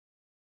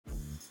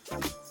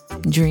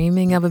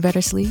Dreaming of a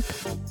better sleep?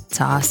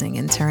 Tossing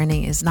and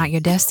turning is not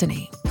your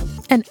destiny.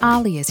 And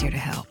Ollie is here to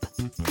help.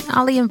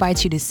 Ollie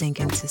invites you to sink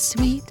into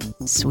sweet,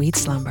 sweet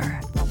slumber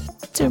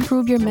to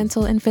improve your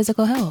mental and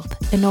physical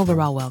health and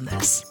overall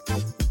wellness.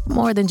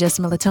 More than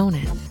just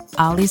melatonin,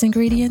 Ollie's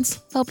ingredients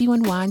help you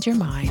unwind your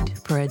mind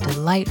for a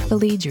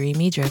delightfully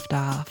dreamy drift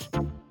off.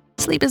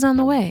 Sleep is on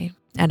the way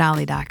at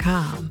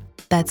Ollie.com.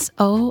 That's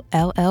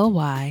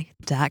OLLY.com.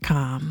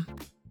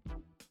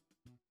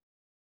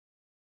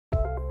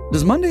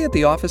 Does Monday at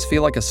the office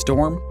feel like a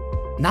storm?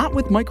 Not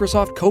with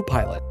Microsoft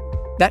Copilot.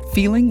 That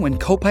feeling when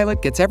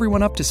Copilot gets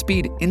everyone up to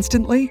speed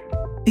instantly?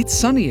 It's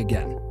sunny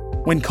again.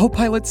 When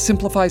Copilot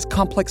simplifies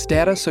complex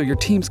data so your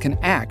teams can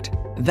act,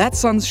 that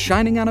sun's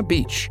shining on a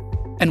beach.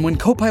 And when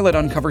Copilot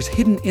uncovers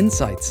hidden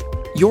insights,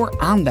 you're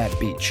on that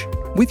beach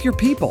with your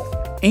people,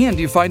 and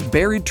you find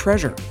buried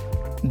treasure.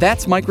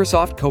 That's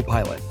Microsoft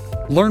Copilot.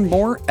 Learn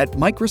more at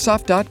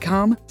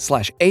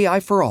Microsoft.com/AI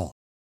for all.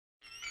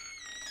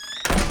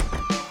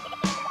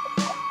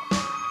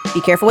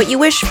 Be careful what you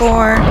wish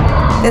for.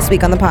 This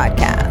week on the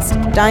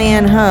podcast,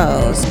 Diane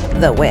Ho's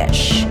The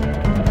Wish.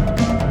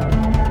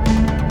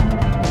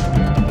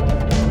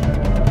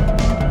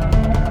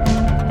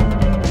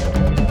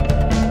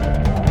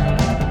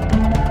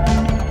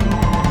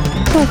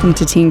 Welcome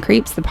to Teen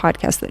Creeps, the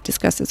podcast that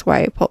discusses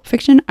YA pulp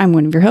fiction. I'm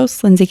one of your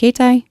hosts, Lindsay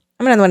Kaitai.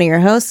 I'm another one of your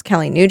hosts,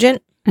 Kelly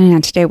Nugent.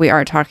 And today we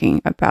are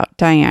talking about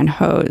Diane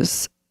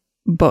Ho's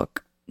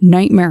book,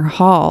 Nightmare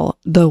Hall,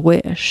 The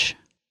Wish.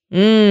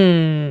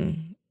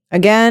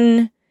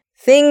 Again,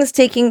 things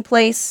taking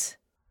place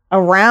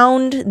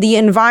around the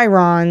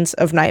environs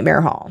of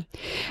Nightmare Hall.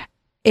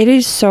 It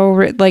is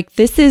so,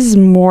 this is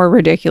more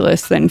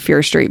ridiculous than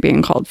Fear Street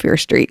being called Fear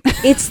Street.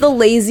 It's the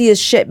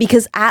laziest shit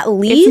because at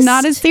least... It's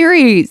not a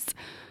series.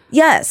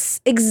 Yes,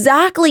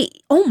 exactly.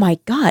 Oh my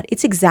God.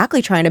 It's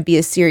exactly trying to be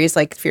a series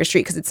like Fear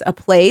Street because it's a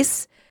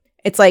place.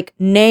 It's like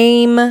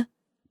name,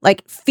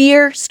 like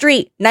Fear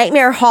Street,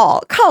 Nightmare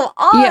Hall. Come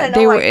on. Yeah,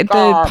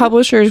 the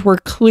publishers were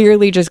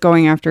clearly just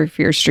going after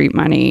Fear Street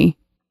money.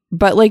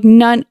 But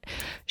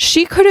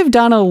she could have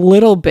done a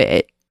little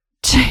bit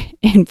to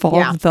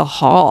involve the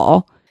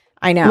hall.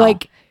 I know.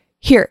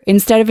 Here,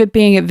 instead of it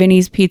being at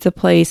Vinny's Pizza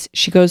Place,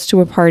 she goes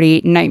to a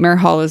party. Nightmare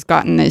Hall has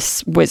gotten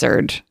this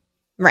wizard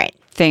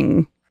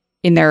thing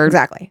in their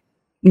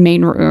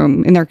main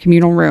room, in their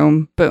communal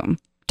room. Boom.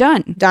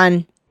 Done.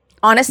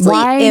 Honestly,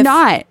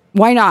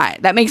 Why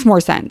not? That makes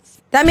more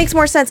sense. That makes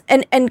more sense.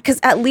 And because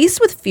at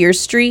least with Fear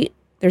Street,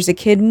 there's a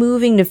kid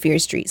moving to Fear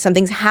Street.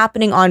 Something's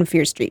happening on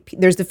Fear Street.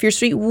 There's the Fear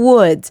Street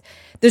woods.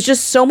 There's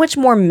just so much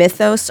more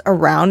mythos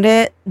around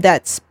it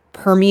that's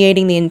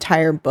permeating the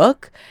entire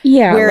book.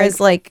 Yeah. Whereas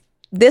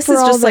this is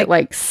just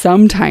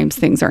sometimes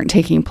things aren't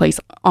taking place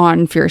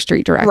on Fear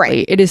Street directly.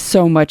 Right. It is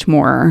so much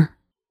more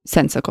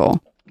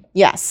sensical.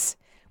 Yes.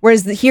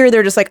 Whereas here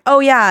they're just like, oh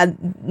yeah,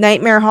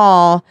 Nightmare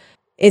Hall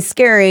is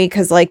scary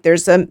because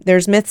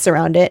there's myths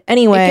around it.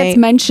 Anyway, it gets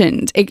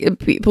mentioned.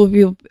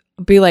 People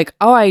be like,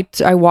 oh, I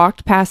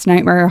walked past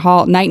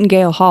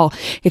Nightingale Hall.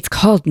 It's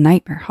called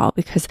Nightmare Hall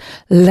because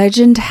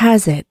legend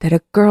has it that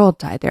a girl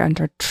died there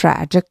under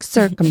tragic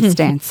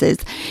circumstances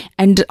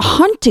and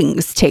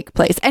hauntings take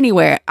place.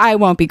 Anyway, I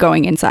won't be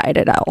going inside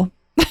at all.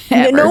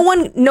 No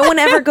one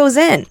ever goes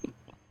in.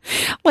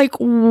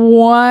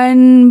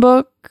 One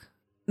book,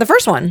 the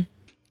first one,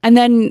 and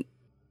then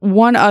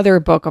one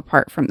other book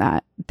apart from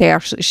that.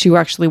 She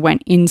actually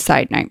went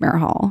inside Nightmare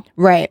Hall,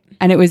 right?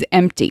 And it was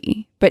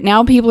empty. But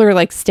now people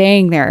are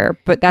staying there.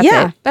 But that's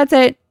it. That's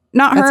it.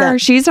 Not her.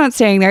 She's not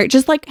staying there.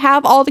 Just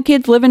have all the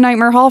kids live in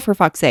Nightmare Hall for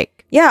fuck's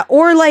sake. Yeah.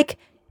 Or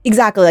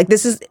exactly.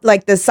 This is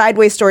the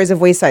sideways stories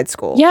of Wayside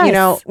School.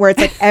 Yes. Where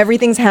it's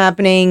everything's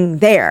happening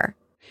there.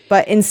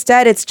 But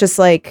instead it's just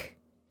I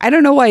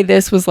don't know why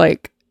this was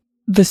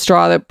the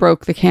straw that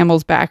broke the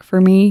camel's back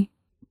for me.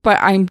 But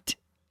I'm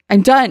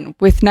done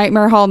with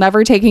Nightmare Hall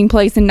never taking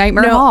place in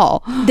Nightmare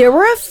Hall. There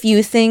were a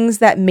few things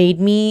that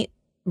made me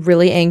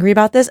really angry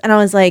about this. And I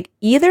was like,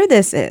 either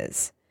this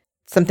is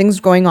something's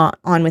going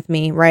on with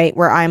me, right?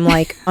 Where I'm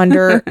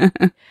under,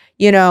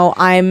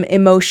 I'm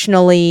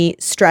emotionally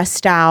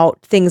stressed out,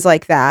 things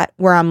like that,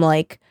 where I'm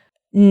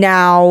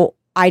now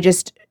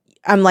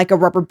I'm like a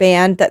rubber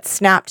band that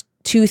snapped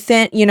too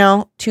thin,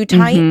 too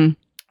tight.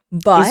 Mm-hmm.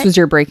 But this was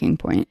your breaking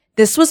point.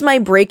 This was my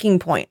breaking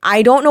point.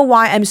 I don't know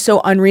why I'm so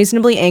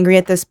unreasonably angry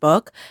at this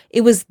book.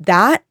 It was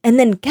that. And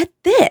then get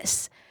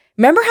this.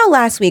 Remember how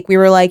last week we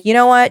were like, you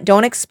know what?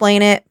 Don't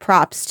explain it.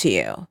 Props to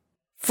you.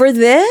 For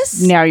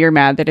this? Now you're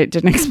mad that it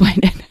didn't explain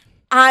it.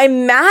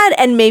 I'm mad.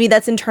 And maybe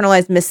that's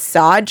internalized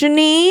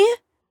misogyny.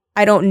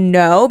 I don't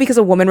know because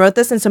a woman wrote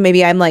this. And so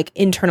maybe I'm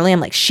internally,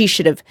 I'm she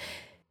should have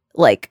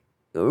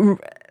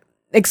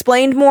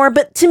explained more.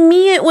 But to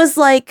me, it was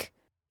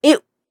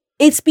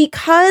it's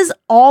because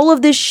all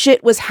of this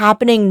shit was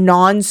happening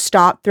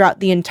nonstop throughout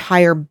the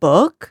entire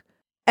book.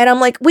 And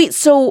I'm wait,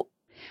 so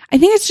I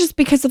think it's just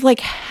because of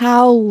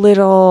how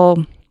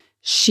little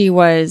she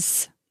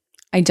was.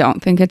 I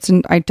don't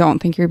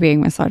think you're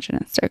being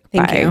misogynistic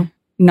Thank by you.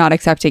 not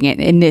accepting it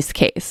in this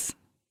case.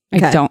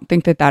 Okay. I don't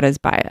think that is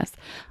bias.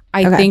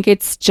 I Okay. think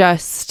it's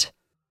just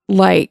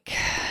like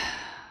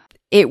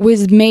it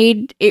was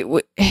made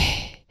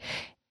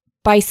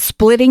by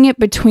splitting it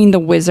between the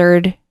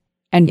wizard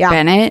and Yeah.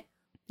 Bennett.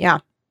 Yeah.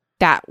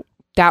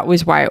 That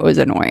was why it was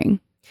annoying.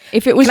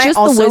 If it was Can I just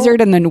also- the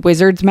wizard and the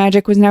wizard's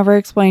magic was never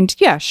explained,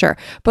 yeah, sure.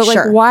 But like,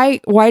 Sure.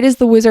 why does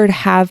the wizard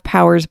have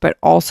powers but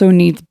also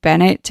needs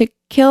Bennett to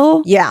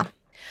kill? Yeah.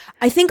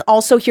 I think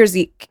also here's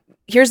the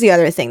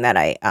other thing that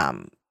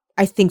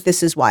I think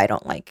this is why I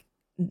don't like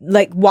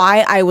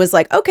why I was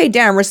like, okay,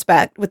 damn,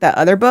 respect with that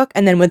other book.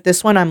 And then with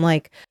this one, I'm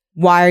like,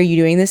 why are you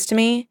doing this to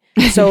me?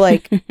 So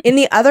like in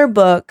the other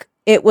book,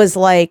 it was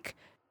like,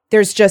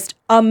 there's just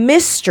a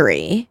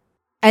mystery.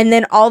 And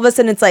then all of a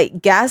sudden it's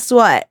like, guess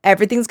what?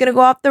 Everything's going to go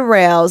off the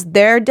rails.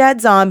 They're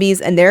dead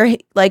zombies and they're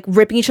like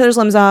ripping each other's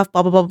limbs off,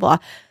 blah, blah, blah, blah.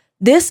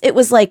 This, it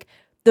was like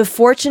the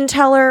fortune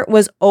teller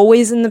was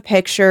always in the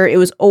picture. It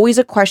was always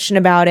a question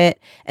about it.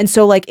 And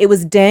so like it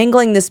was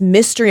dangling this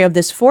mystery of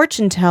this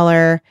fortune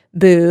teller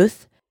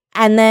booth.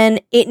 And then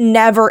it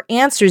never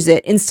answers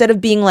it, instead of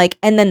being like,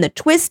 and then the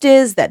twist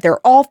is that they're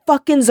all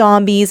fucking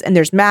zombies and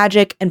there's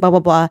magic and blah,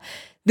 blah, blah.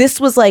 This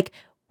was like,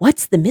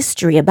 what's the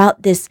mystery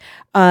about this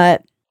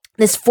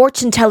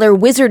fortune teller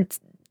wizard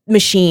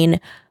machine?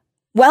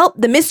 Well,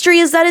 the mystery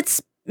is that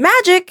it's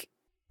magic.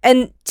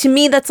 And to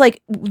me, that's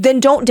like,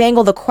 then don't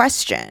dangle the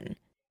question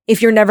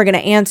if you're never going to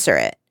answer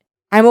it.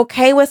 I'm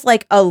okay with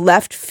like a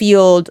left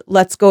field,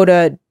 let's go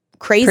to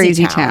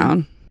crazy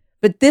town.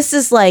 But this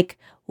is like,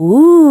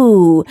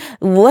 ooh,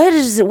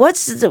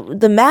 what's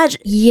the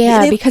magic?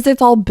 Yeah, They- because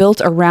it's all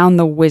built around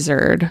the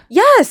wizard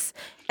Yes.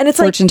 And it's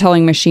like, fortune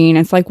telling machine.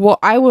 It's like, well,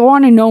 I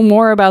want to know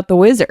more about the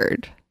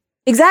wizard.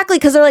 exactly,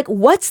 because they're like,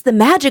 what's the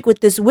magic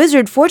with this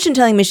wizard fortune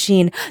telling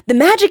machine? The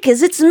magic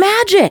is it's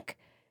magic.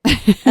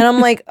 And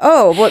I'm like,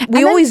 oh, well, we And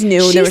then always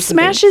knew she there was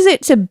something. smashes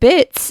it to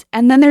bits,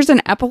 and then there's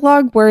an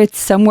epilogue where it's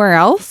somewhere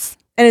else.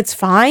 And it's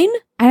fine.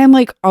 And I'm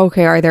like,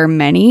 okay, are there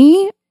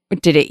many?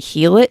 Did it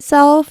heal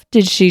itself?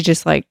 Did she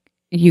just like,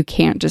 you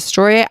can't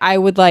destroy it? I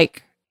would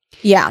like,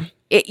 Yeah.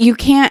 you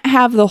can't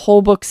have the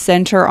whole book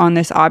center on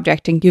this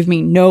object and give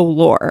me no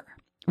lore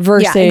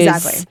versus,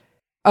 exactly.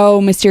 oh,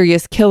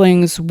 mysterious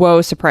killings,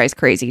 whoa, surprise,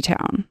 crazy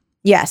town.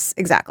 Yes,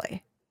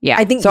 exactly. Yeah,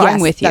 I think so. yes,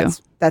 I'm with you.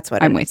 That's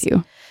what I'm it with is.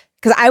 you.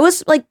 Because I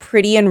was like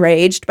pretty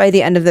enraged by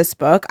the end of this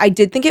book. I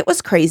did think it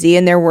was crazy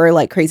and there were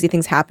like crazy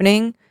things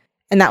happening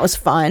and that was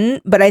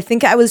fun. But I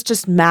think I was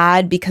just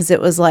mad because it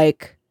was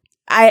like,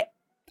 I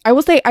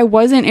will say I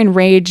wasn't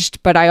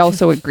enraged, but I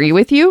also agree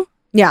with you.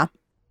 yeah,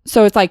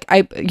 So it's like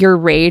your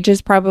rage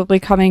is probably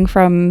coming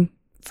from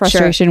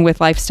frustration with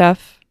life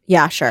stuff.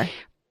 yeah, sure.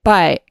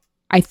 But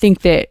I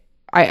think that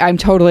I'm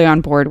totally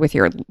on board with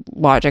your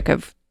logic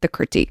of the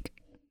critique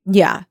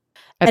Yeah.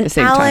 at And the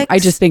same time. I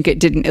Alex- just think it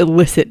didn't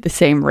elicit the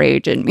same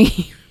rage in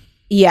me.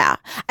 Yeah.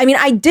 I mean,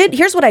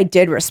 here's what I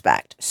did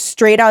respect.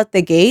 Straight out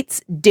the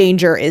gates,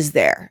 danger is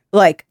there.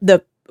 Like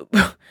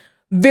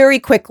very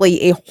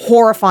quickly, a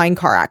horrifying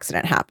car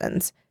accident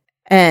happens.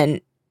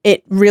 And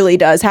it really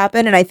does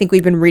happen. And I think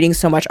we've been reading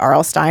so much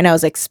R.L. Stein, I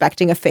was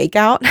expecting a fake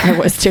out. I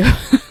was too.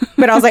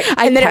 But I was like,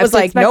 and then it was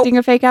like, nope. expecting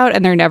a fake out,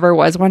 and there never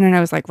was one. And I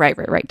was like, right,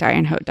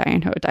 Diane Ho.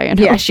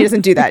 Yeah, she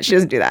doesn't do that. She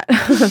doesn't do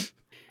that.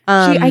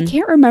 I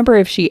can't remember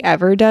if she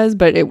ever does,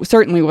 but it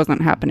certainly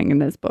wasn't happening in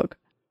this book.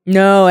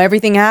 No,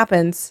 everything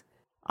happens.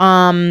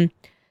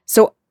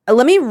 So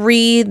let me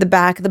read the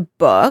back of the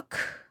book.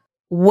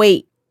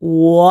 Wait,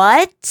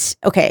 what?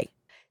 Okay.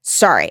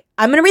 Sorry.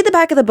 I'm going to read the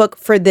back of the book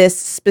for this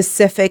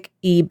specific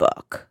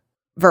ebook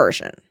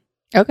version.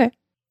 Okay.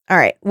 All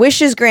right.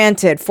 Wishes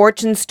granted,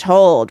 fortunes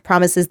told,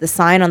 promises the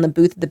sign on the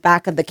booth at the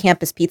back of the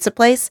campus pizza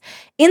place.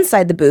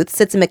 Inside the booth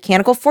sits a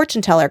mechanical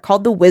fortune teller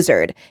called the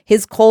Wizard.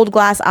 His cold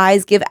glass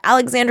eyes give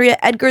Alexandria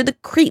Edgar the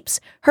creeps.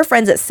 Her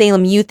friends at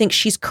Salem U think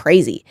she's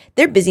crazy.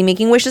 They're busy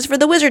making wishes for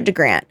the Wizard to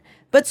grant.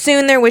 But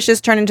soon their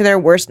wishes turn into their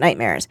worst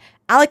nightmares.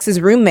 Alex's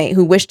roommate,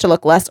 who wished to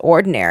look less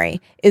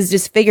ordinary, is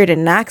disfigured in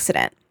an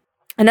accident.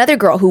 Another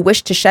girl who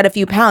wished to shed a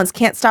few pounds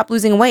can't stop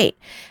losing weight.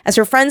 As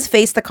her friends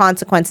face the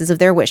consequences of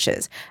their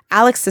wishes,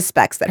 Alex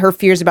suspects that her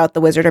fears about the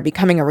wizard are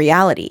becoming a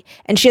reality,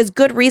 and she has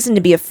good reason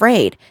to be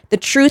afraid. The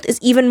truth is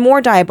even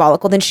more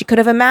diabolical than she could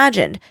have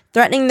imagined,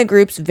 threatening the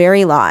group's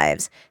very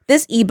lives.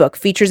 This ebook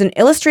features an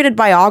illustrated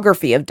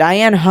biography of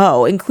Diane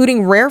Ho,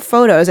 including rare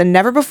photos and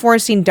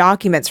never-before-seen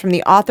documents from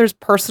the author's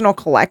personal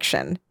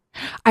collection.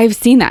 I've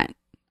seen that.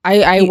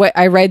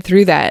 I read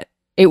through that.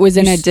 It was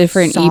in You a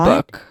different saw it?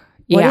 ebook.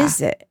 What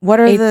is it? What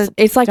are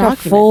It's like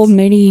documents? a full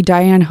mini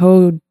Diane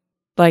Ho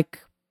like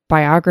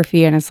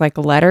biography, and it's like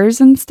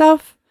letters and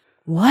stuff.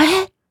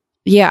 What?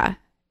 Yeah,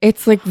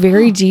 it's like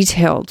very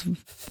detailed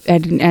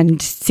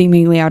and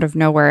seemingly out of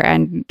nowhere.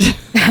 And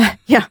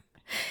Yeah.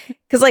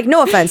 Because, like,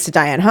 no offense to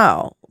Diane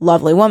Ho,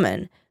 lovely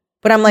woman,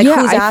 but I'm like, yeah,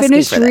 who's I asking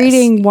finished for this?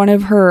 reading one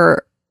of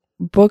her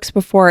books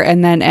before,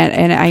 and then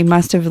and I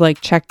must have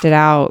like checked it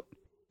out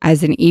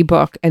as an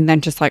ebook, and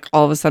then just like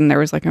all of a sudden there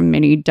was like a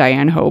mini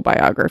Diane Ho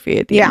biography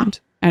at the Yeah. end,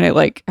 and it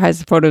like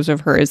has photos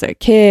of her as a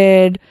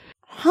kid.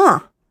 Huh.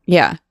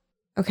 Yeah,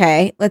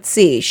 Okay, let's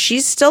see.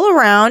 She's still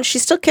around.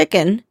 She's still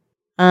kicking.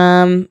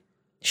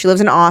 She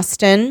lives in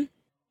Austin.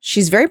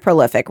 She's very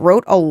prolific,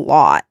 wrote a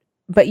lot.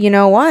 But you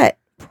know what?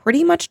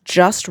 Pretty much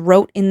just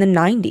wrote in the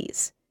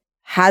 90s.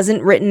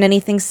 Hasn't written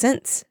anything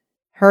since.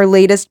 Her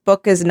latest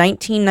book is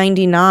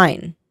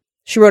 1999.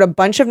 She wrote a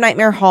bunch of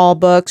Nightmare Hall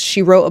books.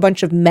 She wrote a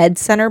bunch of Med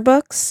Center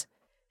books.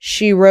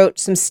 She wrote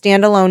some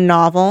standalone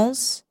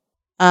novels,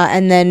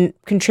 and then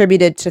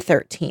contributed to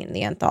 13,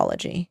 the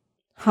anthology.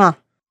 Huh.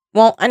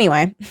 Well,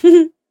 anyway.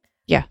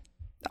 Yeah.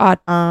 Odd.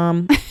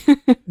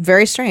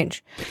 Very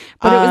strange.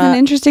 But it was an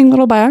interesting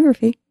little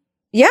biography.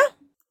 Yeah.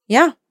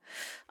 Yeah.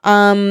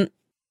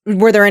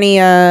 Were there any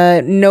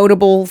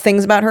notable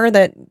things about her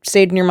that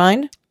stayed in your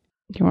mind?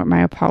 You want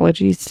my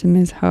apologies to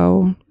Ms.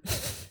 Ho?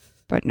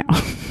 But no.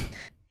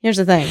 Here's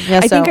the thing. Yeah,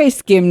 I think I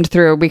skimmed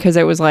through because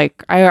it was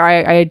like, I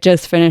had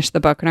just finished the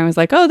book and I was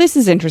like, oh, this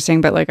is interesting,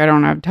 but like, I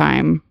don't have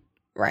time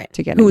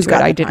to get into it.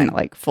 I didn't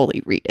like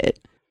fully read it.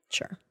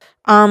 Sure.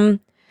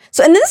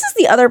 So, and this is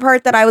the other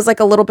part that I was like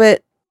a little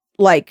bit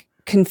like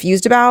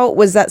confused about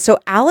was that, so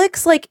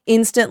Alex like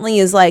instantly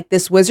is like,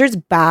 this wizard's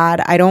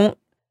bad. I don't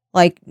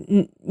like,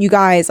 you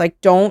guys like,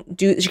 don't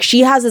do,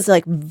 she has this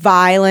like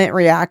violent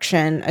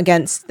reaction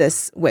against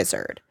this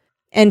wizard.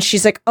 And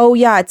she's like, oh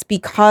yeah, it's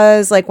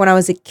because like when I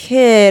was a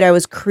kid, I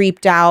was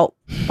creeped out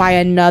by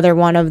another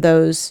one of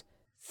those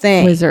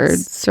things.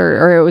 Wizards,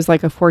 or it was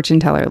like a fortune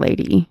teller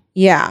lady.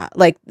 Yeah,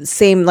 like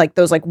same, like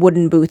those like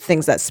wooden booth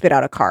things that spit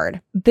out a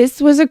card.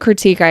 This was a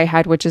critique I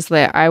had, which is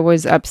that I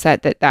was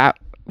upset that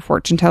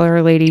fortune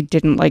teller lady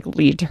didn't like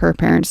lead to her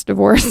parents'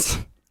 divorce.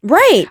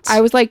 Right.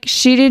 I was like,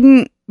 she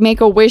didn't make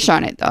a wish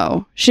on it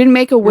though. She didn't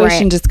make a wish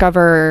and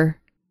discover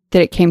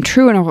that it came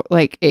true and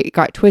like it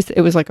got twisted.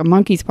 It was like a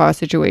monkey's paw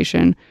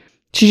situation.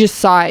 She just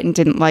saw it and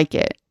didn't like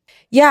it.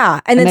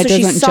 Yeah. And then that so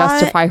doesn't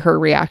justify her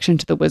reaction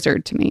to the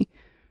wizard to me.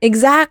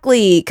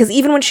 Exactly. Because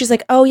even when she's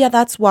like, oh yeah,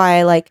 that's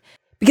why, like,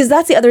 because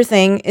that's the other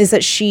thing is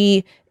that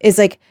she is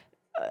like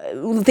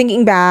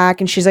thinking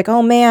back and she's like,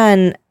 oh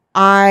man,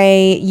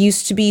 I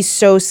used to be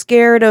so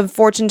scared of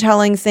fortune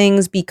telling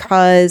things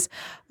because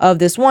of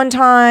this one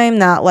time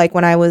that like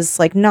when I was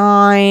like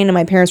 9 and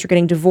my parents were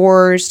getting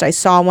divorced, I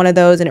saw one of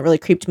those and it really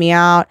creeped me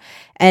out.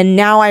 And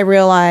now I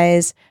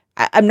realize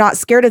I'm not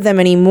scared of them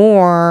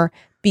anymore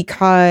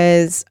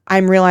because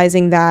I'm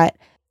realizing that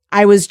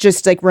I was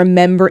just like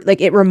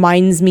it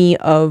reminds me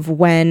of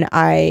when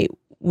I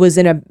was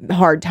in a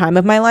hard time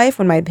of my life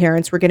when my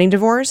parents were getting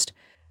divorced.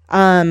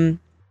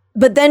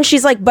 But then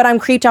she's like, but I'm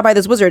creeped out by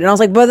this wizard. And I was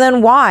like, but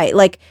then why?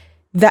 Like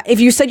that,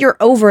 if you said you're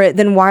over it,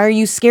 then why are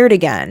you scared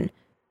again?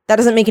 That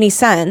doesn't make any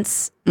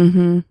sense.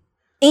 Mm-hmm.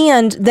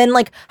 And then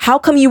like, how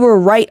come you were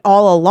right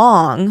all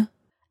along?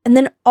 And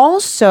then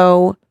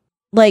also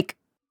like,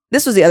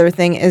 this was the other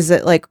thing is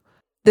that like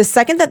the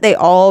second that they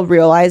all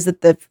realize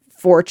that the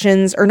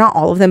fortunes, or not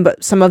all of them,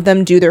 but some of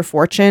them do their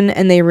fortune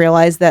and they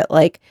realize that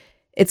like,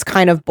 it's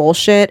kind of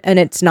bullshit and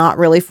it's not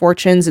really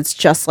fortunes. It's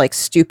just like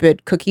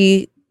stupid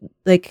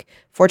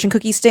fortune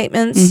cookie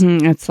statements.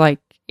 Mm-hmm. It's like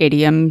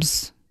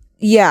idioms.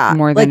 Yeah.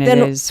 More than it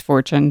is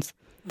fortunes.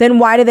 Then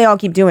why do they all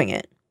keep doing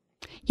it?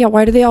 Yeah.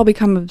 Why do they all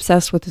become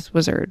obsessed with this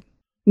wizard?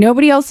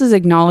 Nobody else is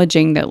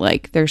acknowledging that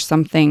like there's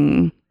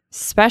something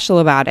special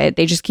about it.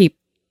 They just keep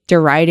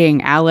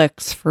deriding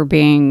Alex for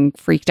being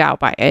freaked out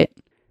by it.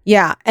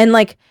 Yeah. And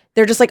like,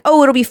 they're just like,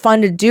 oh, it'll be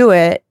fun to do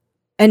it.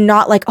 And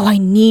not like, oh, I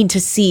need to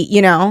see,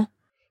 you know?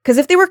 Because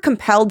if they were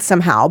compelled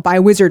somehow by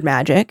wizard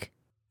magic,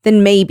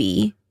 then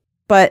maybe,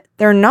 but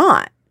they're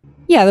not.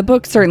 Yeah, the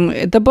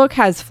book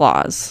has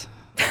flaws.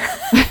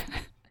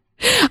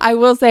 I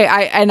will say,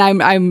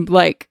 I'm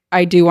like,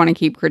 I do want to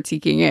keep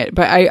critiquing it,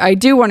 but I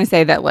do want to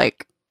say that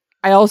like,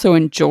 I also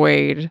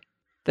enjoyed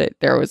that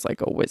there was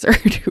like a wizard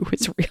who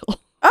was real.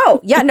 Oh,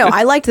 yeah, no,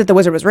 I liked that the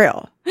wizard was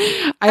real.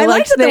 I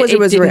liked that the wizard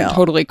was real.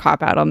 Totally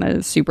cop out on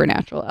the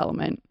supernatural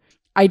element.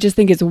 I just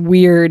think it's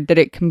weird that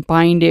it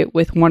combined it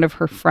with one of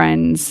her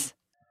friends.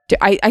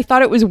 I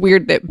thought it was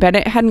weird that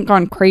Bennett hadn't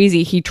gone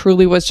crazy. He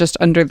truly was just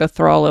under the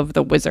thrall of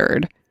the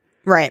wizard.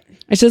 Right.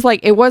 It's just like,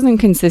 it wasn't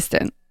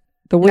consistent.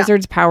 The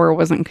wizard's power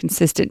wasn't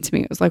consistent to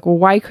me. It was like, well,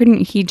 why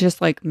couldn't he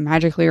just like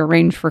magically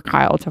arrange for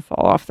Kyle to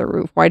fall off the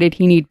roof? Why did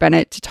he need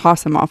Bennett to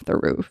toss him off the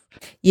roof?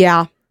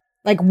 Yeah.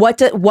 Like, what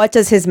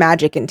does his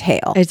magic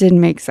entail? It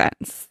didn't make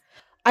sense.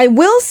 I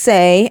will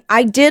say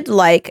I did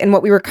like, and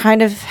what we were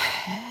kind of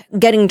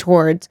getting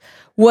towards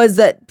was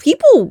that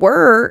people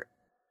were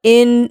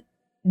in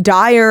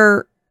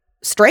dire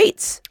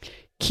straits.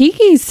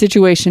 Kiki's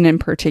situation in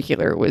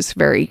particular was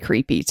very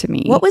creepy to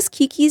me. What was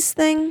Kiki's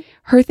thing?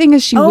 Her thing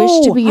is she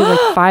wished to be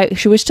like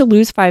she wished to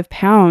lose 5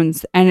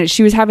 pounds, and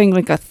she was having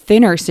like a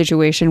thinner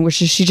situation,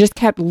 which is she just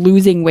kept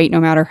losing weight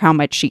no matter how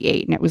much she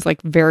ate, and it was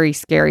like very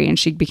scary, and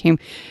she became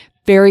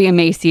very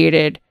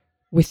emaciated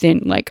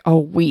within like a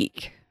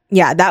week.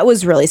 Yeah, that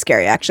was really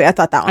scary actually. I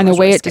thought that one was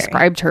really scary. And the way it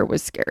described her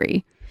was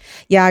scary.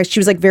 Yeah, she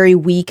was like very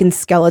weak and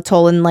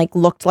skeletal and like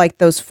looked like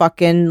those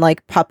fucking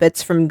like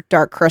puppets from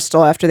Dark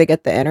Crystal after they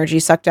get the energy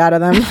sucked out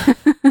of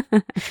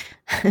them.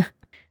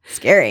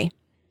 Scary.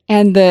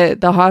 And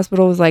the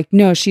hospital was like,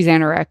 no, she's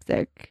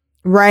anorexic.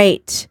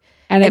 Right.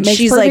 And it makes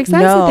she's perfect like,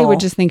 sense that they no. would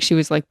just think she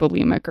was like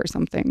bulimic or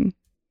something.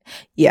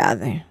 Yeah.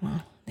 They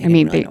didn't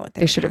really know what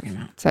they were should have talking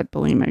about. said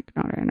bulimic,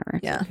 not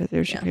anorexic. Yeah. Because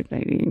there's good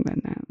eating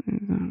than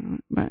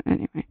that. But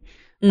anyway.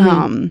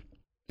 Mhm.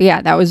 But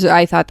yeah,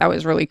 I thought that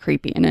was really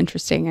creepy and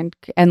interesting.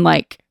 And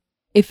like,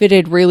 if it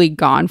had really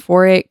gone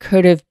for it,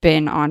 could have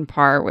been on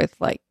par with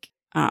like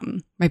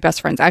my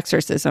best friend's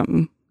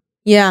exorcism.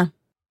 Yeah.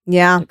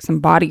 Yeah. Like some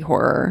body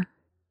horror.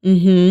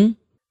 Mm-hmm.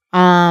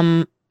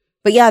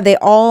 But yeah, they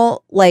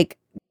all like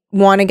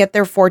want to get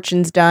their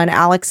fortunes done.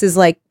 Alex is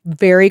like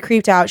very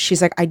creeped out.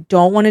 She's like, I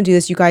don't want to do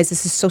this, you guys.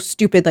 This is so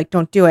stupid. Like,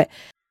 don't do it.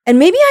 And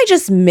maybe I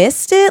just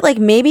missed it. Like,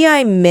 maybe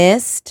I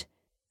missed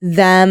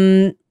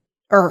them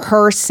or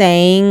her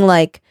saying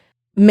like,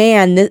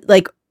 man,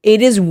 like,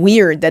 it is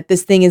weird that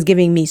this thing is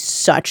giving me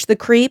such the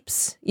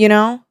creeps, you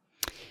know?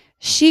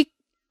 She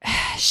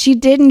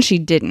did and she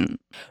didn't.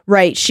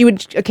 Right. She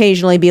would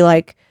occasionally be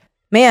like,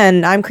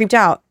 man, I'm creeped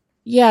out.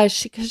 Yeah,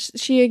 because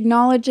she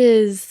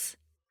acknowledges,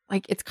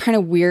 like, it's kind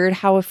of weird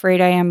how afraid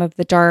I am of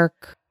the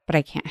dark, but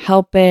I can't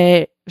help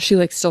it. She,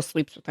 like, still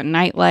sleeps with a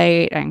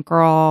nightlight, and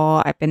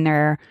girl, I've been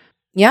there.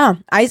 Yeah,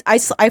 I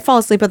fall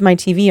asleep with my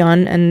TV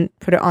on and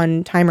put it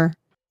on timer.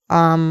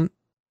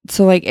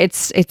 So, like,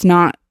 it's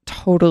not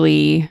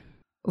totally,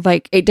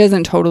 like, it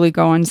doesn't totally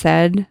go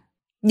unsaid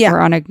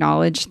or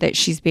unacknowledged that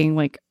she's being,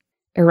 like,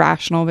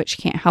 irrational, but she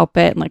can't help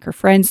it. And, like, her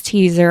friends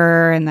tease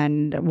her, and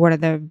then one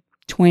of the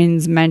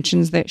twins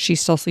mentions that she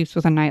still sleeps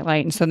with a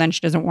nightlight, and so then she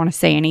doesn't want to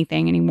say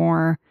anything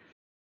anymore.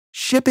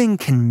 Shipping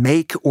can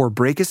make or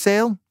break a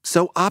sale,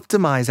 so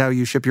optimize how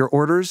you ship your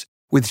orders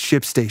with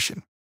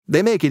ShipStation.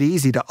 They make it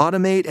easy to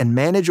automate and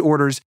manage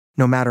orders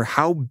no matter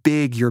how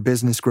big your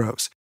business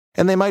grows.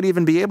 And they might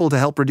even be able to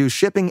help reduce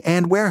shipping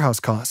and warehouse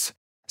costs.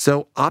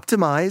 So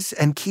optimize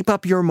and keep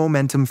up your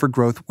momentum for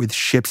growth with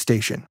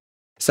ShipStation.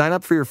 Sign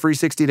up for your free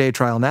 60-day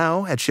trial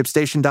now at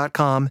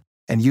ShipStation.com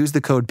and use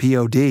the code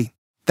POD.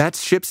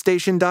 That's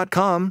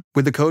ShipStation.com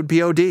with the code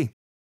POD.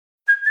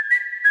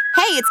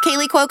 Hey, it's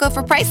Kaylee Cuoco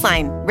for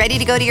Priceline. Ready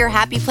to go to your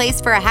happy place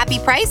for a happy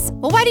price?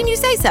 Well, why didn't you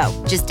say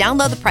so? Just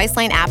download the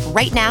Priceline app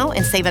right now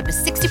and save up to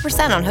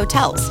 60% on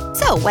hotels.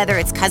 So whether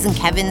it's Cousin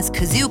Kevin's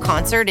Kazoo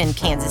Concert in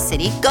Kansas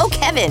City, go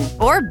Kevin,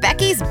 or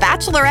Becky's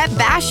Bachelorette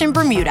Bash in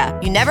Bermuda,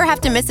 you never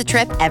have to miss a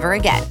trip ever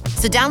again.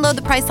 So download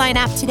the Priceline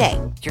app today.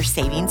 Your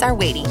savings are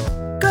waiting.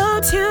 Go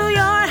to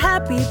your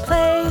happy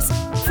place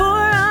for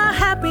a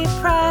happy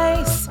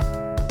price.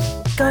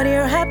 Go to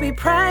your happy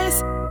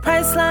price,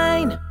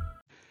 Priceline.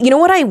 You know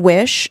what I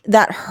wish?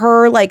 That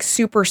her like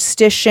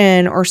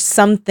superstition or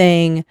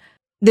something,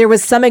 there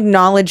was some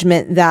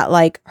acknowledgement that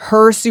like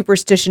her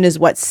superstition is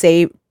what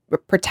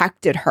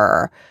protected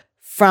her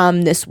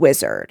from this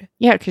wizard.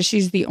 Yeah, because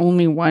she's the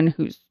only one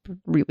who's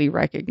really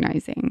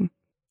recognizing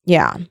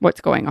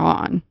what's going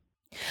on.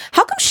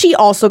 How come she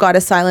also got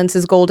a silence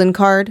his golden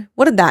card?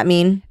 What did that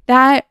mean?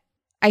 That,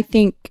 I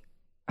think,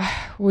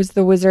 was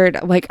the wizard.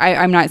 Like,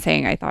 I'm not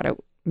saying I thought it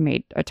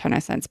made a ton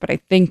of sense, but I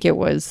think it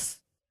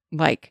was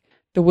like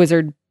the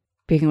wizard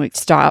being like,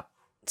 stop,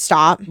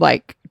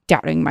 like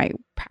doubting my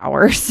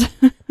powers.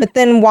 But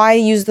then why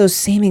use those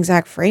same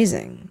exact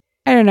phrasing?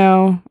 I don't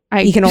know.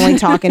 He can only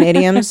talk in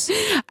idioms.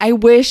 I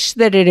wish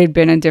that it had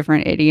been a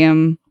different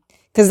idiom.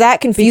 Because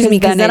that confused me.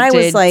 Because then I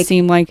was like,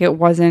 seemed like it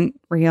wasn't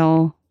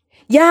real.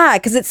 Yeah,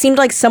 because it seemed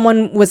like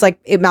someone was like,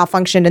 it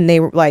malfunctioned and they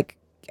were like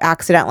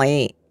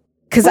accidentally.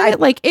 Because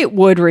like it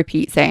would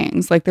repeat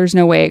sayings. Like there's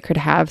no way it could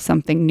have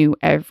something new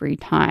every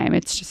time.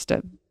 It's just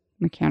a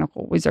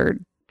mechanical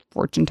wizard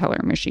fortune teller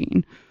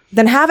machine.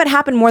 Then have it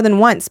happen more than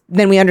once.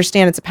 Then we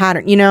understand it's a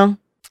pattern, you know?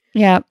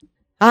 Yeah.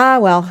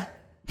 Well.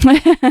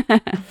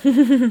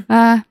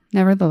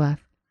 Nevertheless.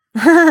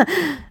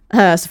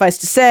 Suffice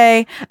to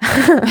say,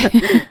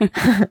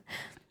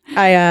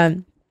 I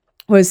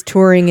was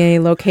touring a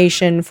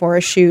location for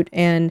a shoot,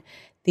 and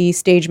the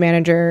stage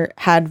manager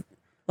had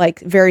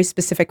like very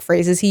specific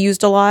phrases he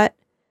used a lot.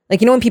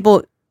 Like, you know when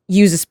people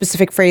use a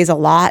specific phrase a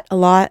lot?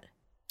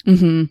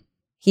 Mm-hmm.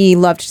 He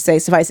loved to say,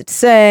 suffice it to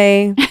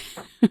say.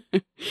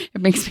 It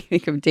makes me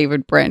think of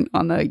David Brent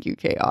on the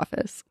UK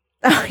Office.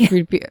 Oh, yeah.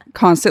 He'd be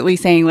constantly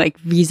saying like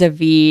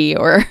vis-a-vis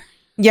or...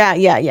 Yeah.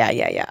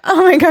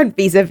 Oh my God,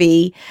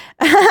 vis-a-vis.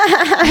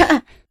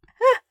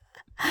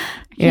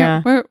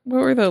 Yeah. What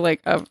were the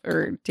like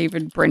or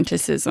David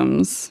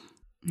Brenticisms?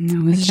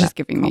 No, this is just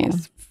giving me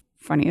his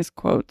funniest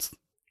quotes.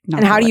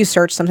 And how do you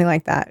search something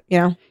like that? You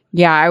know?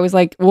 Yeah, I was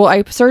like, well,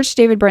 I searched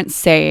David Brent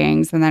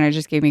sayings, and then it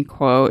just gave me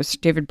quotes.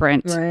 David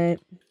Brent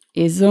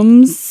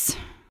isms.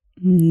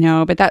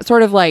 No, but that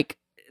sort of like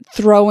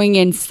throwing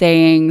in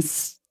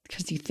sayings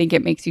because you think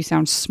it makes you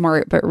sound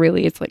smart, but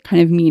really it's like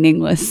kind of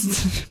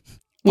meaningless.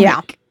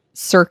 Like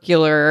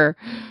circular,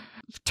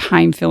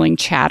 time-filling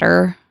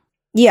chatter.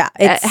 Yeah.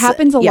 It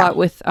happens a lot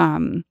with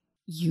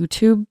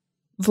YouTube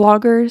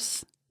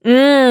vloggers.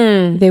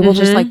 They will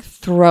just like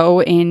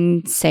throw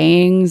in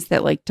sayings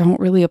that like don't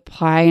really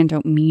apply and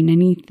don't mean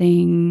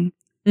anything.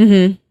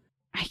 Mm-hmm.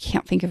 I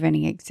can't think of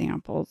any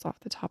examples off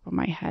the top of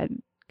my head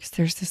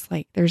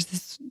because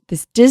there's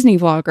this Disney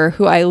vlogger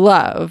who I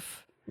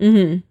love.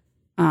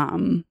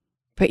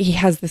 But he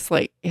has this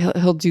like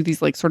he'll do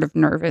these like sort of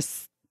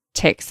nervous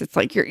tics. It's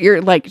like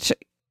you're like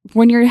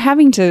when you're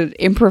having to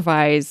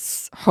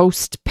improvise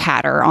host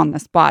patter on the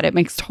spot, it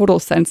makes total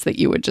sense that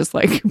you would just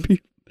like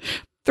be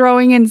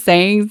throwing in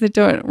sayings that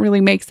don't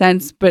really make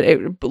sense, but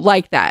it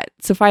like that.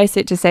 Suffice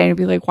it to say, and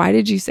be like, why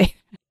did you say that?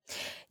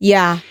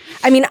 Yeah.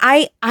 I mean,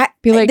 I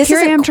be like, here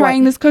I am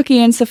trying this cookie,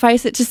 and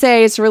suffice it to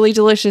say, it's really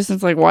delicious.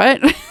 It's like,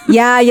 what?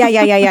 Yeah. Yeah.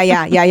 Like,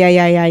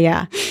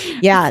 that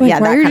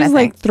kind of thing.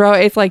 Like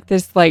it's like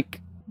this like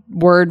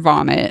word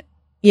vomit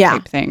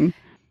type thing.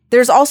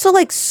 There's also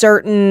like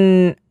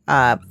certain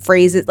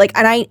phrases, like,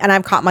 and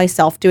I've caught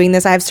myself doing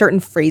this. I have certain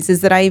phrases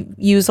that I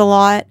use a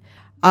lot.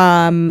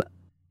 And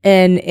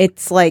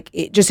it's like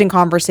just in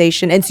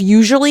conversation. It's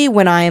usually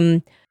when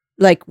I'm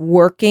like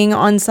working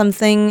on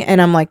something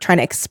and I'm like trying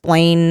to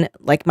explain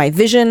like my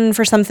vision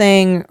for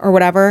something or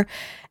whatever.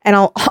 And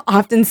I'll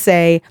often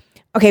say,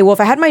 okay, well, if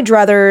I had my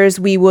druthers,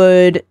 we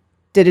would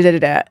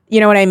da-da-da-da-da. You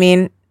know what I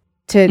mean?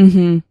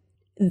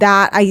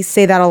 That I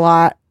say that a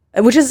lot,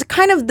 which is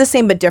kind of the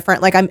same but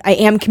different. Like I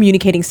am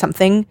communicating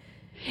something.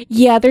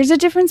 Yeah, there's a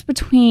difference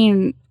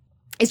between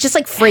it's just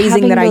like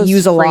phrasing that I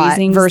use a lot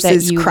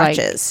versus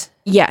crutches.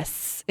 Like,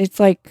 yes. It's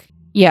like,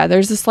 yeah,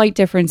 there's a slight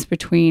difference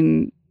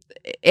between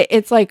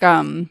it's like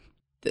those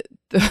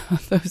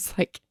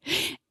like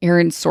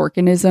Aaron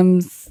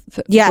Sorkinisms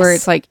where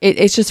it's like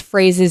it's just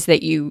phrases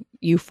that you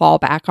fall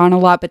back on a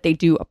lot, but they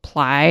do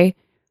apply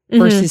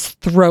versus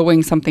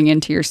throwing something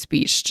into your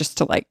speech just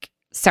to like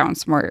sound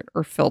smart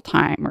or fill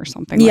time or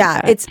something like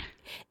that. Yeah,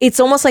 it's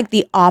almost like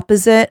the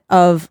opposite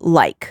of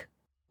like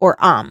or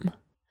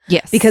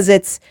Yes. Because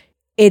it's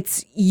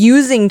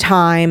using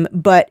time,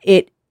 but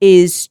it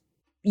is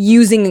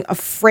using a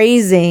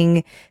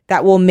phrasing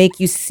that will make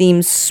you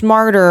seem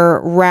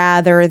smarter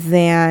rather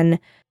than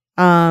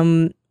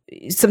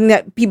something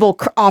that people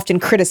often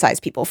criticize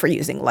people for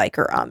using like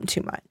or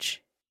too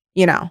much,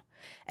 you know?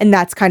 And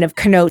that's kind of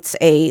connotes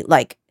a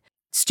like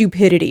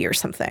stupidity or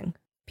something.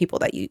 People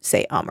that you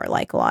say or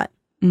like a lot.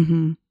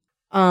 I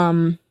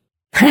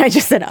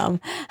just said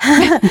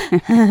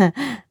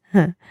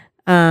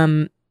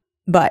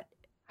but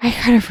I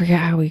kind of forget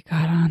how we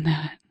got on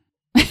that.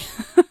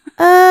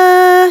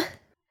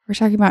 We're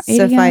talking about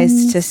suffice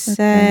idioms. to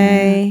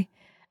say.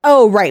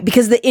 Oh, right,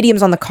 because the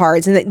idioms on the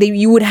cards and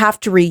you would have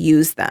to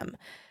reuse them.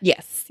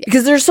 Yes.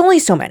 Because there's only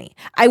so many.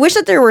 I wish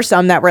that there were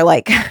some that were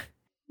like,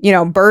 you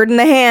know, bird in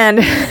the hand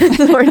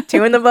or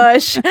two in the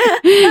bush.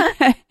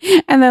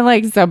 And then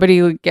like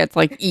somebody gets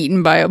like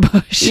eaten by a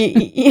bush.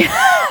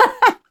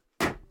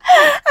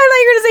 I thought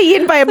you were going to say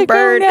eaten by a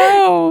bird. Oh,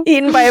 no.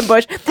 Eaten by a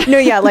bush. No,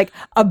 yeah, like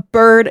a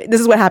bird.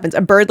 This is what happens.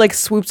 A bird like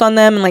swoops on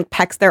them and like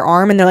pecks their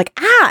arm and they're like,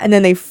 ah, and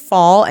then they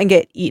fall and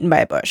get eaten by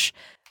a bush.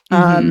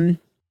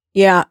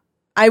 Yeah.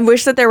 I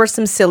wish that there were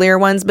some sillier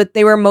ones, but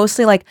they were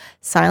mostly like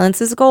silence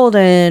is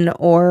golden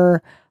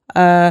or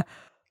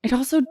it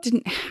also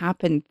didn't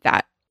happen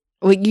that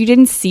like you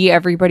didn't see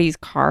everybody's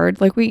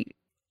card. Like we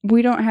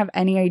don't have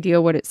any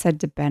idea what it said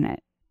to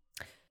Bennett.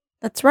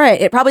 That's right.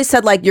 It probably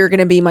said like you're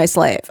gonna be my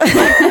slave.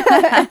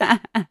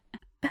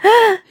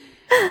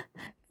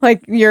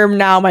 Like you're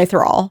now my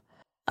thrall.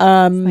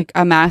 Like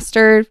a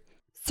master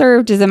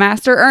served is a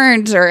master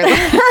earned or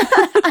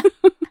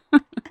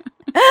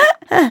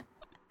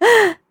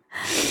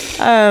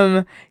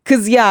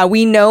because yeah,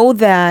 we know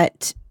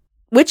that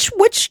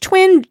which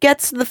twin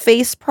gets the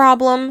face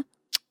problem?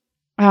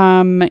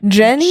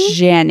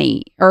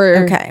 Jenny or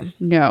okay.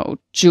 No,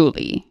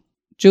 Julie.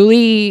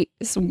 Julie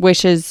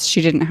wishes she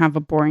didn't have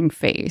a boring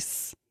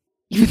face.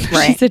 Even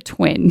though she's a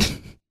twin.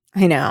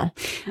 I know.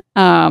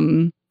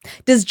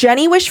 Does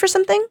Jenny wish for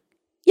something?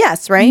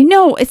 Yes, right?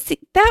 No, it's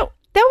that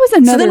was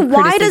another. So then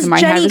why does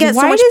Jenny get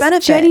so much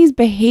benefit? Jenny's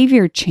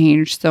behavior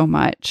change so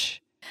much?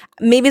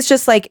 Maybe it's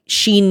just like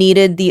she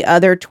needed the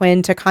other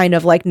twin to kind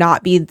of like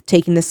not be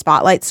taking the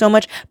spotlight so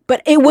much.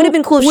 But it would have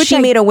been cool if she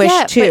made a wish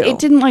too. But it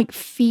didn't like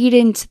feed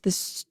into the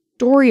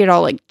story at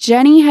all. Like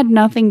Jenny had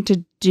nothing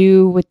to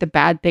do with the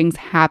bad things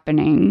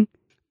happening,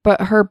 but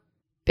her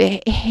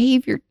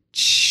behavior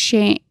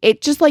changed.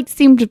 It just like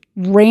seemed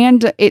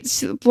random.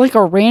 It's like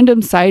a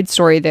random side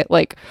story that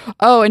like,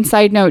 oh, and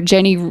side note,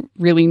 Jenny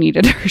really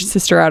needed her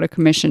sister out of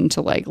commission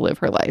to like live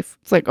her life.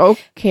 It's like,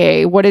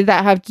 okay, what did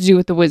that have to do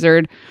with the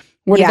wizard?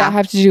 What did that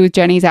have to do with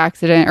Jenny's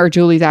accident or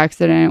Julie's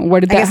accident?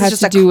 What did that have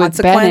to do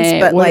with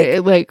Bennett?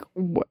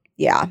 But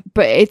yeah.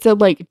 But it's a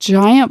like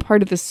giant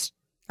part of this.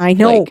 I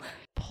know. Like,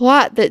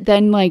 plot that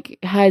then like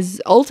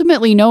has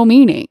ultimately no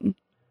meaning.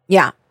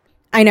 Yeah,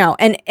 I know.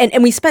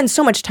 And we spend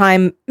so much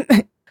time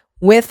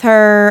with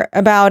her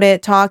about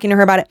it, talking to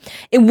her about it.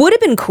 It would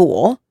have been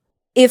cool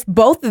if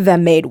both of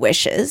them made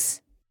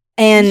wishes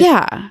and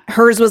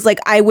hers was like,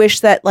 I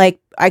wish that like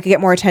I could get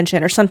more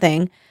attention or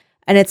something.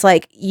 And it's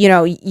like, you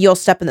know, you'll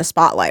step in the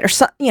spotlight or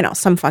some, you know,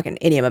 some fucking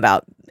idiom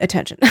about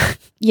attention.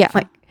 Yeah.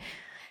 Like,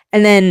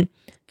 and then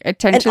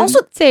attention also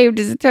saved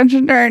is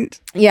attention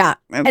earned. Yeah.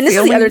 That's and this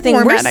is the other thing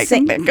I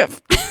can think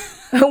of.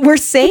 we're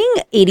saying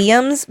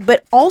idioms,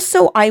 but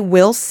also I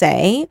will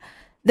say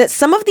that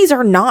some of these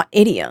are not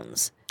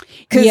idioms.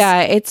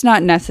 Yeah, it's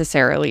not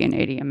necessarily an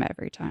idiom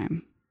every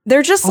time.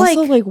 They're just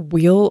Also,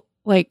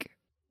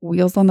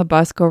 wheels on the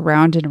bus go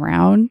round and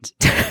round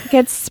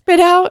gets spit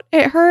out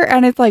at her,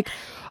 and it's like,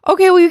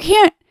 okay, well, you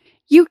can't.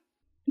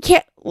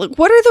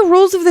 What are the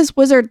rules of this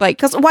wizard? Like,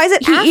 because why is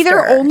it he after?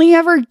 either only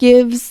ever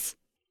gives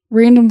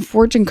random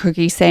fortune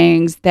cookie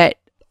sayings that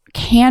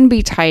can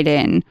be tied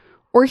in,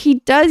 or he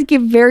does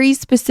give very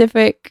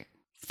specific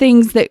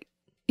things that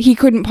he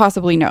couldn't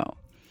possibly know.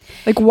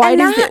 Like, why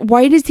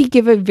does he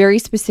give a very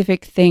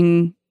specific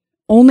thing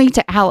only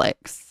to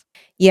Alex?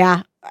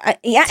 Yeah.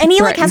 And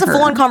he like has a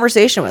full-on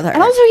conversation with her.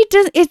 And also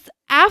it's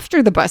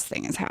after the bus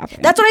thing has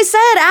happened. That's what I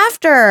said,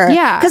 after.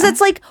 Yeah. Because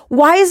it's like,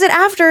 why is it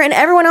after and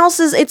everyone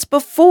else's it's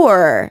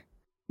before?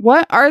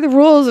 What are the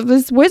rules of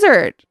this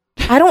wizard?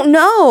 I don't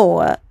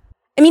know.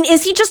 I mean,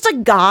 is he just a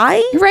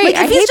guy? Right.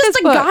 Like, if he's just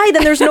a guy,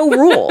 then there's no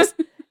rules.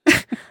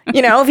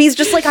 If he's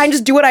just like, I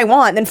just do what I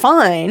want, then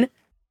fine.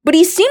 But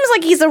he seems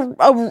like he's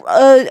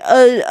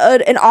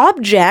an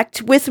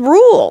object with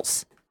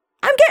rules.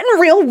 I'm getting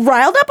real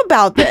riled up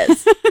about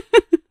this.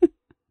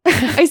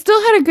 I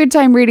still had a good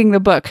time reading the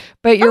book,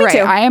 but you're right. Too.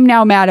 I am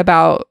now mad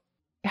about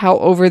how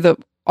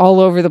all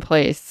over the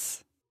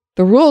place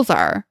the rules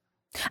are.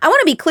 I want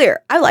to be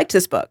clear. I liked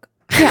this book.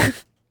 Yeah,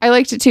 I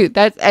liked it too.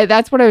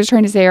 That's what I was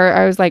trying to say.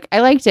 I was like, I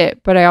liked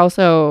it, but I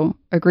also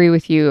agree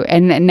with you.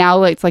 And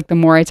now it's like the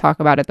more I talk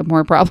about it, the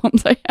more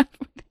problems I have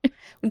with it.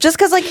 Just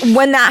because like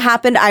when that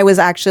happened, I was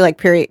actually like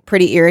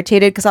pretty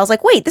irritated because I was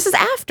like, wait, this is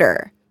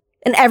after.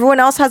 And everyone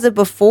else has it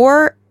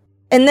before.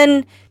 And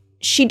then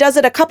she does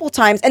it a couple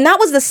times. And that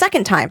was the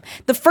second time.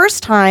 The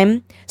first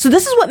time. So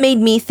this is what made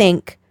me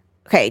think,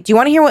 okay, do you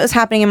want to hear what was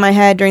happening in my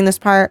head during this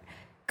part?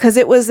 Because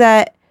it was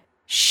that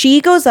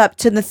she goes up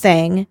to the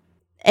thing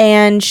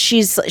and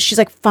she's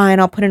like, fine,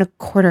 I'll put in a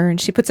quarter.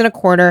 And she puts in a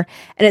quarter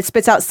and it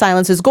spits out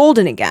Silence is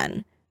Golden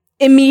again.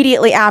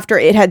 Immediately after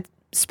it had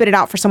spit it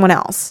out for someone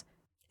else.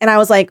 And I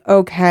was like,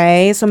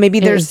 okay, so maybe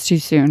there's... It was too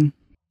soon.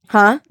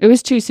 Huh? It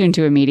was too soon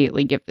to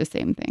immediately give the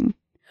same thing.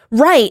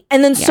 Right.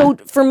 And then so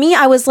for me,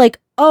 I was like,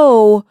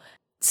 oh,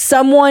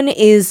 someone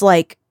is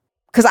like,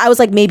 because I was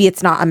like, maybe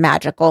it's not a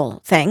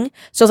magical thing.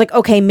 So I was like,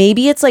 okay,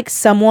 maybe it's like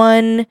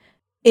someone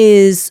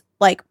is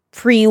like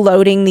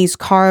preloading these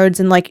cards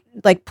and like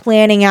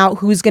planning out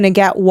who's going to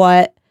get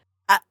what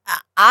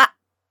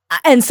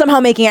and somehow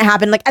making it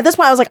happen. Like at this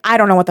point, I was like, I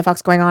don't know what the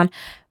fuck's going on.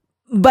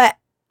 But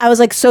I was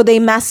like, so they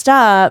messed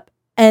up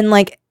and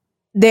like,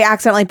 they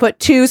accidentally put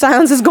 2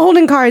 Silence is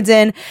Golden cards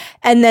in.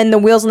 And then the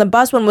Wheels on the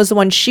Bus one was the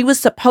one she was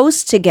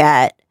supposed to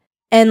get.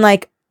 And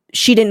like,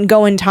 she didn't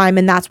go in time.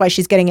 And that's why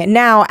she's getting it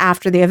now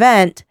after the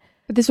event.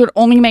 But this would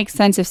only make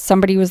sense if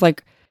somebody was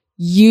like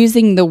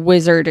using the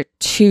wizard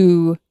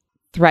to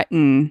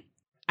threaten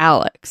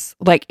Alex.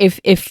 Like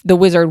if the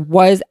wizard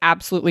was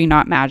absolutely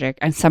not magic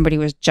and somebody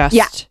was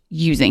just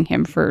using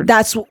him for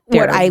that's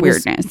their what I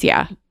weirdness.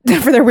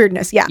 For their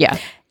weirdness. Yeah. Yeah.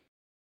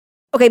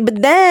 Okay,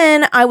 but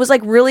then I was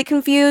like really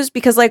confused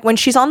because like when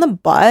she's on the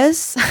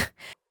bus,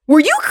 were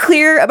you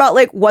clear about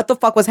like what the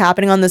fuck was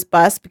happening on this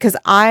bus? Because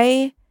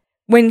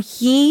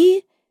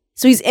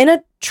he's in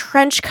a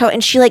trench coat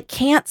and she like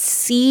can't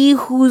see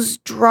who's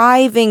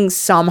driving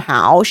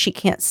somehow. She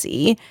can't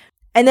see.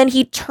 And then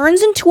he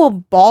turns into a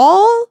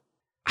ball.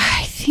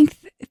 I think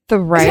the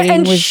writing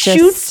and was shoots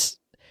just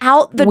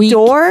out the weak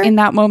door in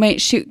that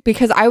moment.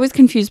 Because I was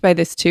confused by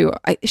this too.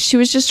 She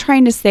was just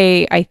trying to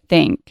say, I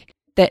think,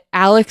 that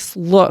Alex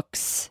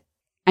looks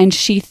and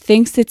she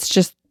thinks it's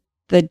just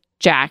the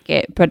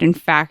jacket, but in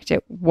fact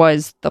it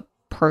was the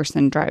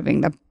person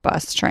driving the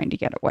bus trying to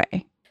get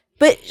away.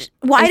 But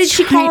why did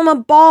she call him a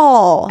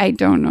ball? I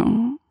don't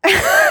know.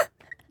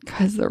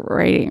 Because the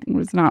writing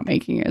was not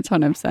making a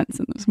ton of sense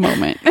in this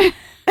moment.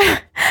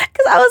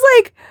 Because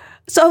I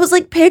was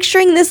like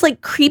picturing this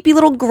like creepy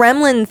little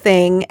gremlin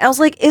thing. I was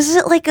like, is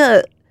it like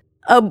a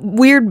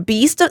weird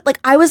beast? Like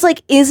I was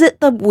like, is it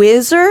the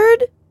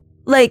wizard?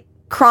 Like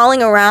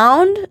crawling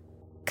around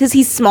because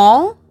he's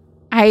small?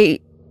 I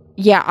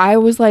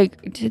was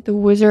like, did the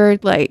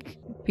wizard like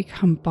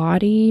become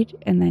bodied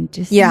and then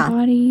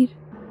disembodied?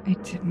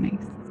 It didn't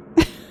make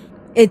sense.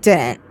 It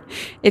didn't.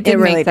 It didn't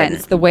really make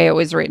sense the way it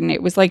was written.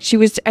 It was like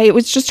it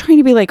was just trying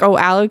to be like, oh,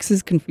 Alex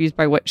is confused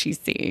by what she's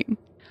seeing.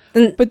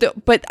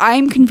 But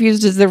I'm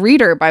confused as the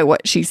reader by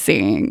what she's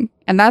seeing.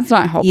 And that's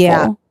not helpful.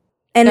 Yeah.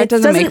 And that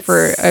doesn't make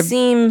for a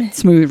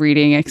smooth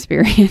reading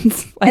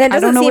experience. Like, and it doesn't I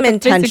don't know seem what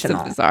intentional. The physics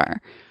of this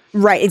are.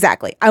 Right,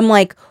 exactly. I'm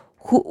like,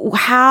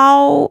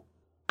 how?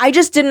 I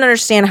just didn't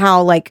understand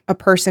how like a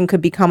person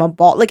could become a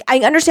ball. Like I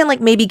understand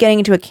like maybe getting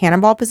into a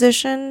cannonball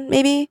position,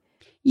 maybe.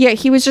 Yeah,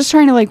 he was just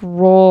trying to like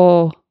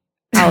roll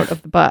out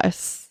of the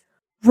bus.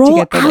 Roll to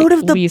get the, out like,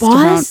 of the least bus?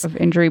 amount of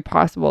injury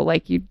possible.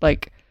 Like you'd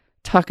like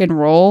tuck and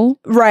roll.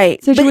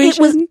 Right.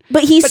 Situation.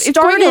 But he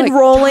started like,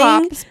 rolling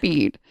top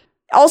speed.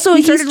 Also,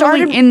 he started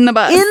rolling in the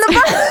bus. In the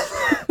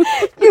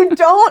bus. You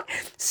don't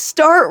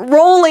start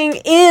rolling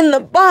in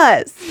the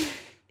bus.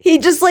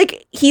 he's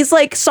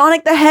like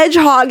Sonic the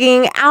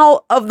Hedgehogging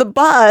out of the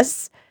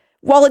bus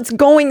while it's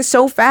going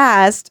so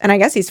fast. And I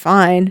guess he's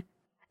fine.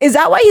 Is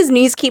that why his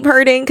knees keep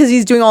hurting? Because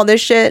he's doing all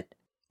this shit?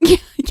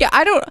 Yeah,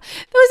 I don't.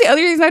 That was the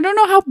other thing. I don't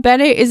know how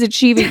Bennett is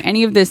achieving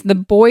any of this. The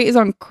boy is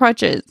on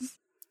crutches.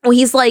 Well,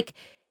 he's like,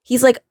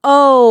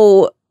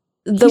 oh,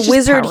 the He's just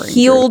wizard powering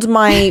healed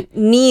my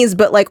knees,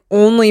 but like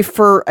only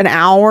for an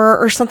hour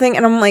or something.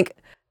 And I'm like,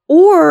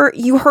 or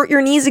you hurt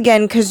your knees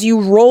again because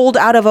you rolled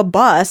out of a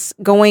bus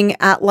going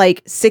at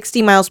like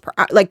 60 miles per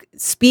hour, like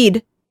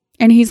speed.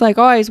 And he's like,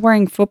 oh, he's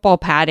wearing football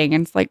padding.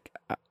 And it's like,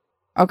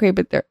 okay,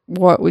 but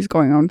what was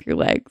going on with your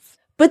legs?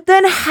 But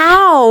then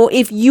how,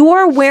 if you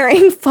are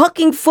wearing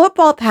fucking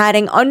football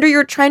padding under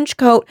your trench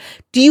coat,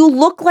 do you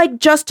look like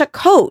just a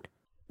coat?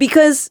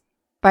 Because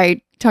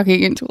by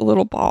tucking into a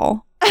little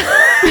ball.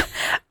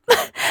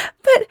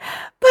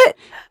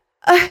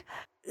 but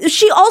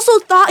she also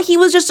thought he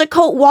was just a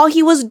coat while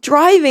he was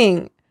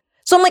driving.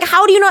 So I'm like,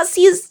 how do you not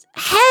see his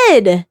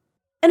head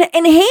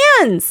and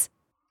hands?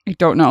 I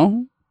don't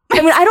know.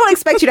 I mean, I don't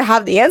expect you to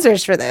have the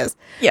answers for this.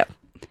 Yep.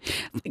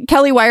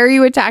 Kelly, why are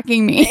you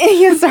attacking me?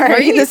 Yeah,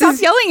 sorry.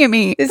 Stop yelling at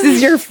me. This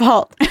is your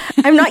fault.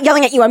 I'm not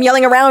yelling at you. I'm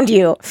yelling around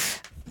you.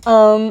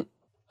 I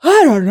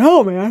don't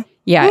know, man.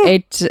 Yeah,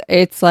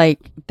 it's like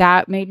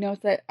that made no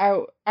sense.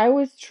 I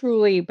was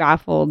truly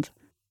baffled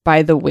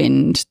by the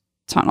wind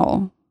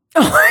tunnel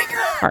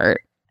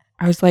part.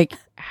 I was like,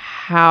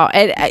 how?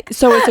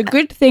 So it's a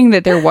good thing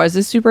that there was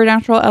a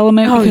supernatural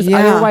element because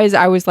otherwise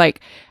I was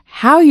like,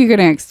 how are you going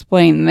to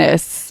explain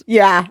this?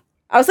 Yeah.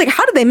 I was like,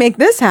 how did they make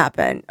this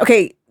happen?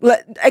 Okay,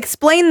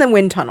 explain the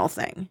wind tunnel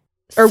thing.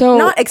 Or So-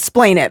 not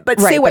explain it, but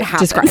say what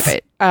happens.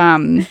 Describe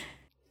it.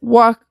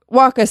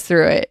 Walk us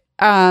through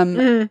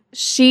it.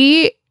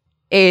 She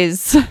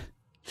is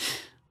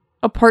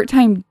a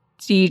part-time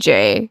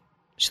DJ.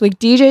 She like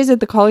DJs at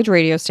the college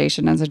radio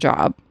station as a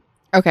job.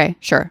 Okay,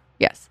 sure.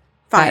 Yes.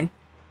 Fine. That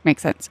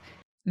makes sense.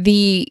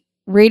 The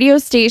radio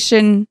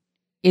station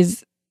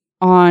is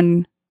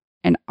on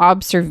an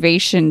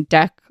observation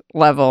deck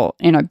level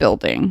in a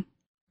building.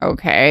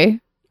 Okay.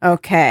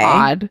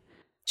 Odd.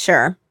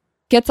 Sure.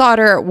 Gets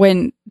odder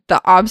when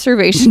the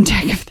observation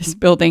deck of this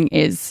building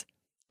is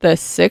the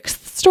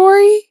 6th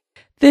story.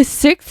 The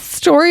 6th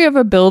story of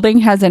a building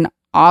has an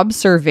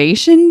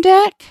observation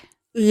deck.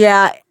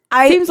 Yeah.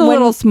 Seems a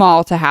little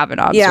small to have an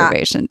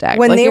observation deck.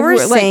 When like they if were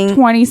saying- like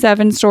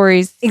 27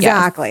 stories.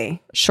 Exactly. Yes,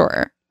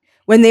 sure.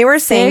 When they were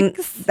saying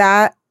 6?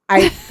 that,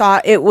 I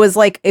thought it was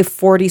like a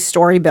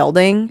 40-story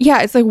building.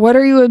 Yeah, it's like, what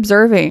are you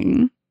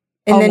observing?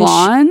 And a then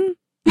lawn?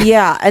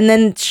 Yeah. And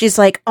then she's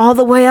like, all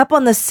the way up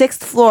on the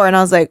 6th floor. And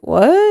I was like,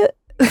 what?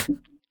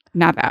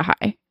 Not that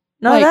high.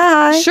 Not Like,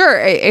 that high. Sure,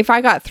 if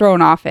I got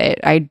thrown off it,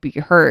 I'd be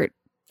hurt.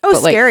 Oh,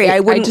 But, like, scary. I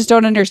wouldn't. just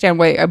don't understand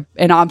why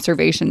an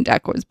observation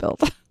deck was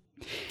built.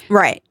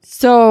 Right.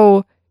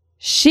 So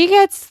she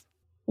gets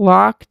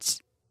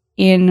locked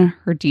in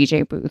her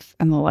DJ booth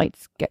and the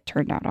lights get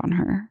turned out on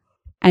her.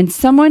 And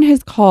someone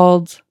has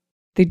called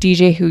the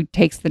DJ who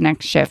takes the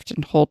next shift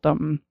and told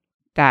them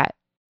that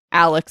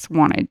Alex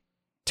wanted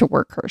to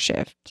work her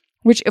shift.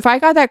 Which, if I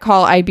got that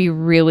call, I'd be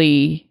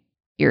really...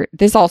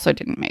 This also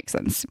didn't make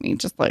sense to me.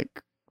 Just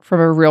like from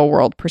a real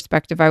world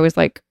perspective, I was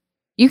like,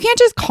 you can't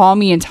just call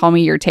me and tell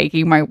me you're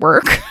taking my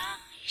work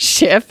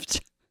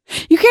shift.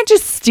 You can't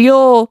just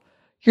steal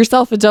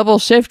yourself a double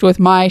shift with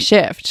my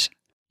shift.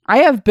 I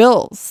have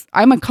bills.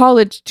 I'm a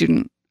college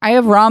student. I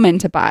have ramen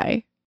to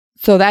buy.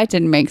 So that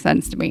didn't make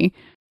sense to me.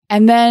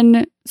 And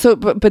then,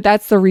 but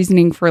that's the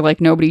reasoning for like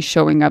nobody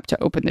showing up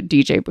to open the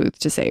DJ booth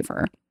to save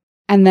her.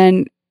 And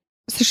then,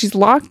 so she's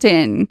locked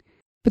in,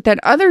 but then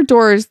other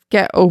doors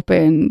get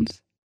opened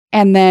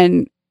and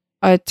then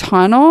a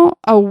tunnel,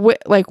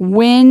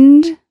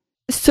 wind.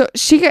 So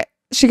she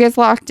gets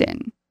locked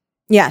in.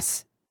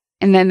 Yes.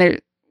 And then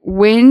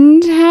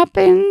wind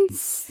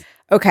happens.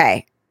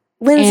 Okay.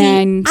 Lindsay,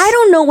 And- I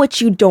don't know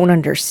what you don't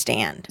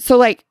understand. So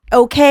like,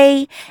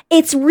 Okay?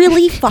 It's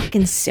really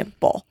fucking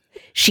simple.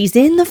 She's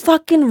in the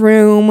fucking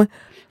room.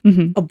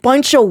 mhm. A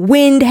bunch of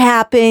wind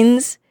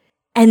happens.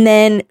 And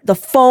then the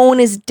phone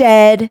is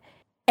dead.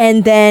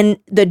 And then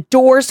the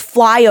doors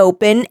fly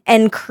open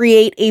and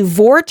create a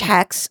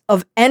vortex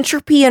of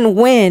entropy and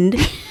wind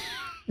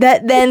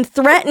that then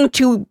threaten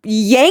to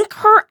yank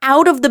her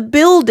out of the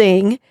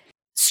building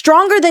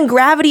stronger than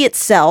gravity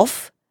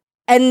itself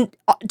and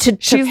to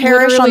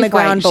perish on literally the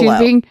ground flying. below.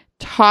 She's being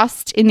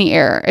tossed in the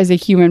air as a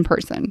human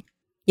person,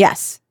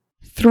 Yes.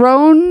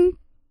 thrown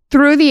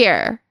through the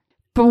air.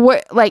 But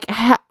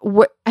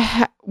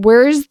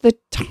where's the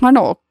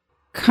tunnel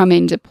come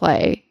into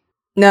play?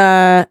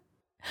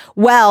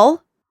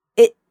 Well,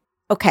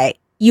 okay.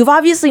 You've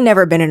obviously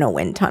never been in a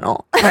wind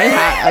tunnel.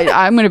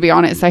 I'm going to be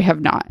honest, I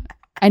have not.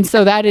 And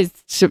so that is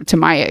to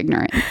my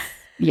ignorance.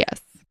 Yes.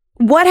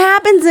 What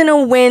happens in a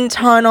wind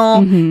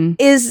tunnel Mhm.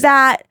 is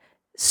that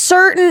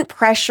certain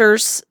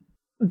pressures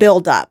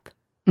build up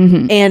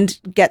Mhm. and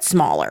get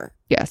smaller.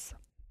 Yes.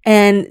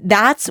 And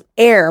that's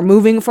air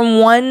moving from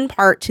one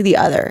part to the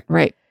other.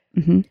 Right.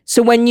 Mhm.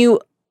 So when you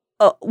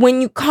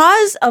when you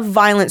cause a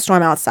violent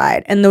storm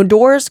outside and the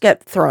doors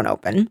get thrown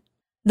open,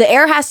 the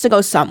air has to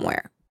go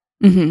somewhere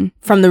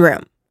from the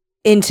room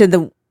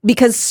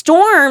because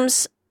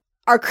storms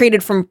are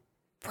created from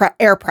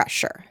air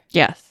pressure.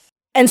 Yes.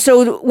 And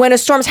so when a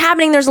storm's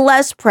happening, there's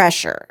less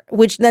pressure,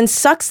 which then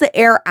sucks the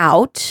air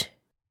out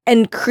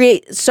and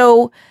okay.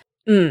 So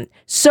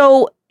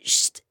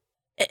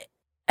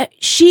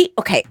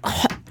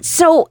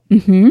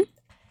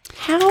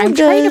how I'm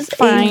trying does to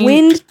find a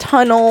wind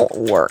tunnel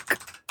work?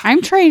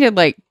 I'm trying to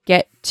like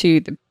get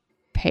to the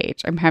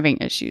page. I'm having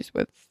issues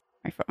with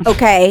my phone.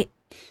 Okay.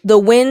 The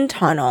wind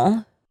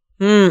tunnel.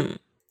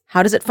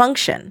 How does it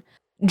function?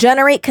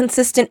 Generate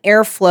consistent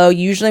airflow,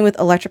 usually with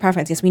electric power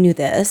plants. Yes, we knew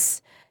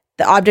this.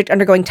 The object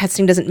undergoing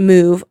testing doesn't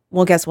move.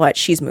 Well, guess what?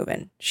 She's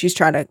moving. She's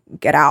trying to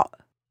get out.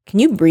 Can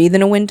you breathe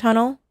in a wind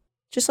tunnel?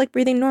 Just like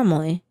breathing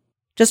normally.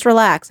 Just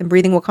relax and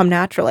breathing will come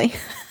naturally.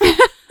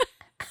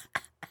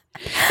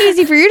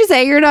 Easy for you to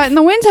say. You're not in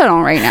the wind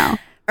tunnel right now.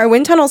 Are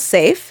wind tunnels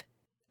safe?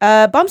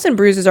 Bumps and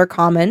bruises are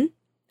common,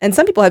 and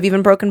some people have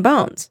even broken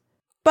bones.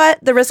 But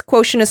the risk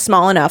quotient is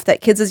small enough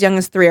that kids as young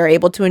as 3 are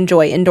able to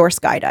enjoy indoor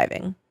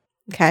skydiving.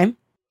 Okay.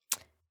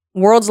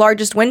 World's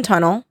largest wind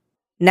tunnel,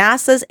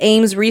 NASA's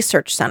Ames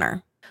Research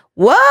Center.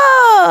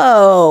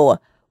 Whoa!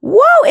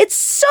 Whoa, it's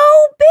so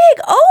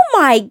big. Oh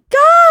my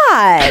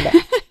God.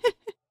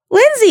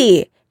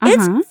 Lindsay,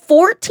 it's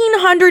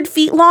 1,400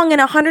 feet long and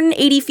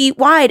 180 feet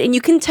wide, and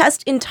you can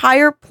test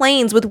entire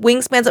planes with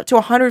wingspans up to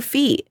 100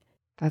 feet.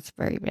 That's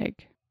very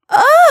big.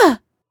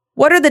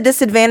 What are the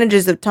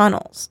disadvantages of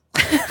tunnels?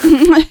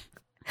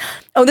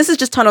 Oh, this is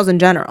just tunnels in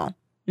general.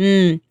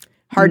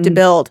 Hard to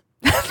build.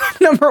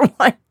 Number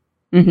 1.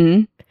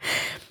 Mm-hmm.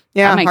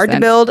 Yeah, hard to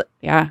build.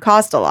 Yeah.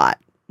 Cost a lot.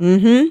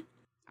 Mm-hmm.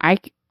 I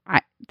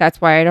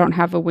that's why I don't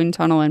have a wind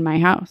tunnel in my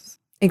house.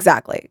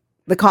 Exactly.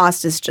 The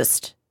cost is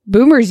just...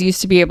 Boomers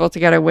used to be able to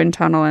get a wind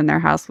tunnel in their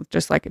house with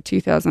just like a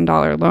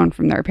 $2,000 loan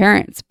from their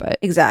parents, but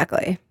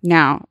exactly.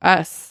 Now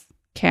us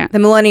can't. The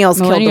millennials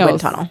killed the wind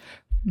tunnel.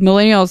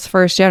 Millennials,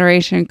 first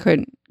generation,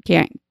 can't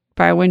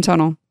buy a wind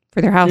tunnel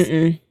for their house.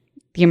 The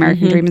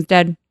American dream is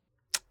dead.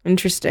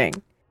 Interesting.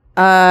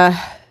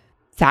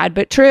 Sad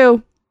but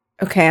true.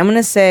 Okay, I'm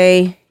gonna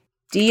say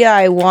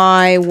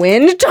DIY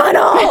wind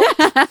tunnel.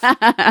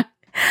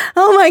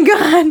 Oh my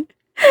God.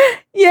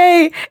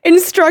 Yay.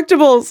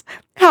 Instructables.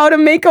 How to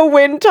make a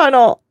wind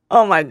tunnel.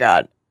 Oh my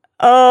God.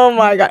 Oh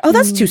my God. Oh,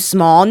 that's too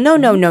small. No.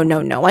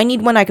 I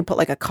need one I could put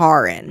like a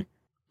car in.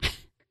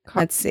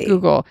 Let's see.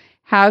 Google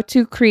how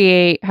to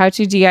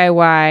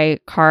DIY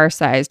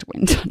car-sized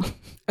wind tunnel.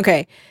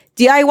 Okay.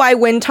 DIY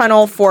wind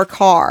tunnel for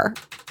car.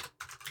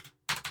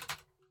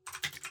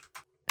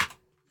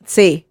 Let's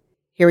see.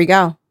 Here we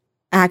go.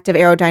 Active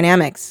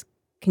aerodynamics.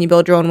 Can you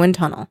build your own wind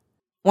tunnel?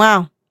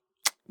 Wow.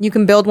 You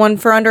can build one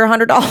for under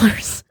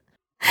 $100.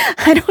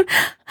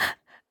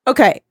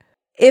 Okay.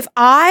 If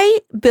I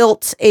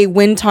built a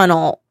wind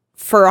tunnel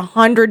for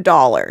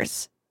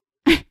 $100,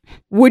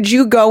 would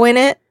you go in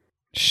it?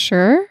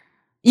 Sure.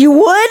 You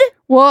would?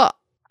 Well,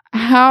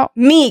 how?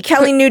 Me,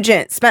 Kelly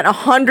Nugent, spent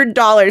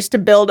 $100 to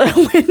build a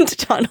wind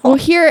tunnel. Well,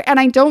 here, and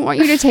I don't want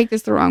you to take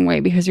this the wrong way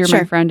because you're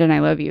my friend and I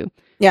love you.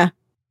 Yeah.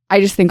 I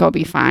just think I'll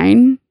be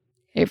fine.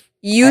 If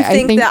you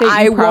think that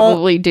I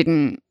probably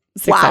didn't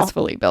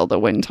successfully build a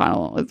wind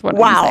tunnel is what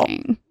I'm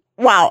saying.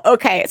 Wow.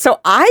 Okay. So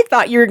I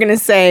thought you were going to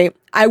say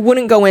I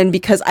wouldn't go in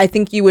because I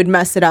think you would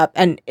mess it up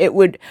and it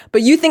would,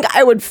 but you think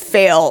I would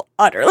fail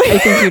utterly. I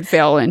think you'd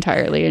fail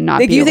entirely and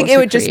not like be you able think to it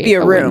would just be a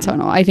room wind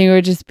tunnel. I think it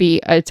would just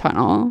be a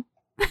tunnel,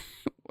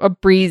 a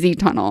breezy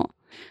tunnel.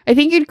 I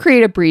think you'd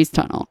create a breeze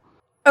tunnel.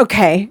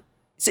 Okay.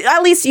 So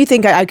at least you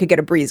think I could get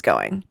a breeze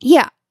going.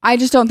 Yeah. I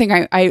just don't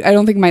think I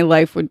don't think my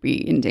life would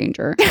be in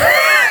danger.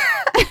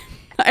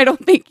 I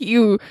don't think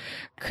you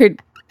could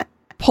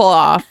pull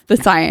off the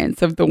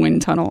science of the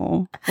wind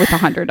tunnel with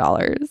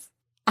 $100.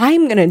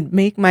 I'm going to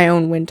make my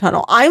own wind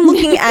tunnel. I'm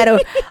looking at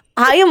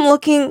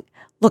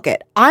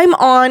I'm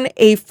on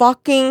a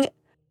fucking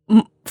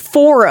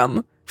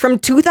forum from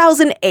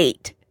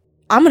 2008.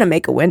 I'm going to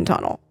make a wind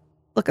tunnel.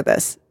 Look at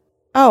this.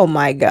 Oh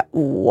my God.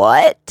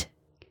 What?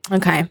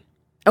 Okay.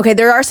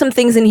 There are some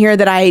things in here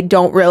that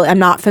I'm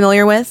not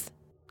familiar with.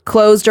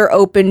 Closed or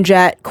open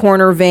jet,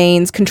 corner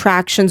vanes,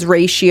 contractions,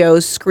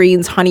 ratios,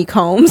 screens,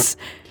 honeycombs.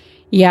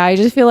 Yeah, I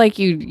just feel like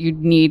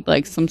you'd need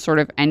like some sort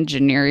of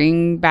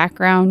engineering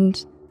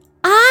background.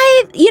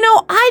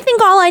 I think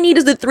all I need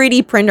is a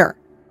 3D printer.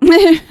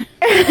 Maybe.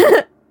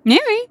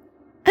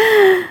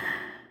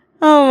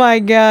 Oh my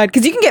God.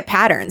 Because you can get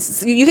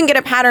patterns. You can get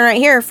a pattern right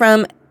here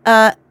from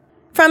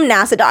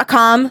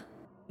NASA.com.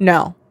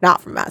 No,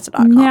 not from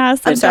NASA.com. NASA.com.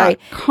 I'm sorry.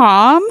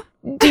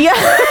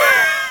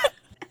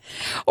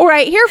 All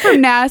right, here from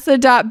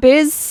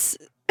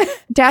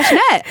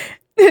NASA.biz-net.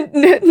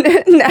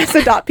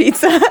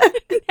 NASA.pizza.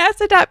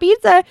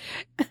 NASA.pizza.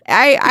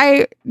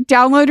 I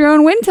download your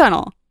own wind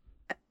tunnel.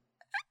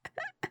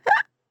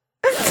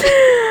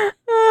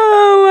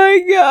 Oh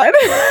my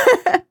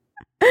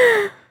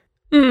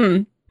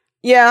God.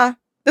 Yeah.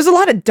 There's a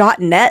lot of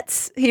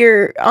 .nets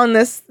here on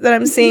this that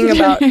I'm seeing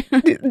about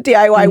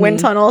DIY wind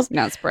tunnels.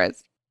 Not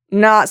surprised.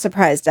 Not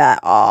surprised at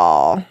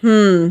all.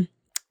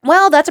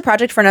 Well, that's a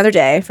project for another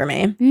day for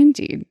me.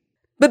 Indeed.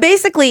 But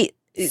basically,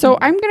 So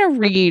I'm going to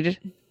read.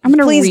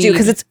 Please do,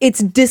 because it's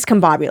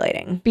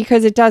discombobulating.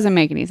 Because it doesn't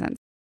make any sense.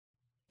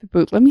 The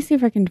booth. Let me see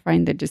if I can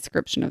find the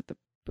description of the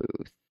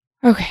booth.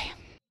 Okay.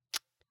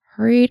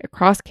 Hurried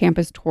across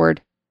campus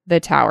toward the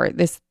tower.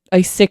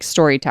 A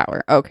 6-story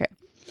tower. Okay.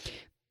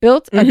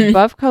 Built of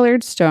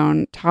buff-colored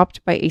stone,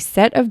 topped by a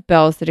set of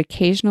bells that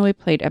occasionally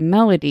played a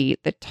melody,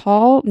 the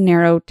tall,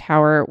 narrow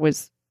tower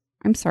was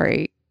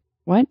 20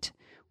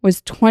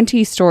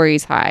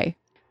 stories high.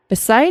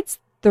 Besides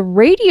the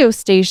radio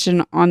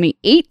station on the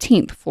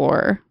 18th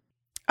floor.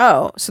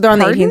 Oh, so they're on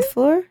Pardon? the 18th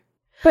floor?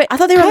 But I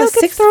thought they were on the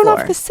Kyle gets 6th thrown floor.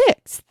 off the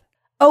 6th.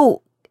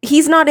 Oh,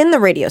 he's not in the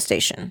radio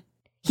station.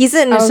 He's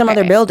in some Okay.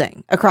 other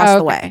building across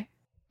the way.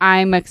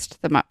 I mixed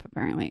them up,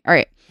 apparently. All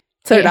right.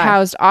 So it did I.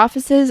 housed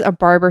offices, a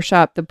barber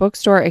shop, the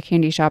bookstore, a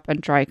candy shop,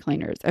 and dry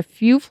cleaners. A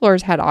few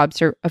floors had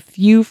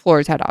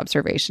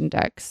observation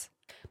decks.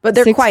 But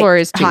they're 6th quite floor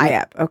is high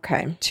up.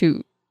 Okay.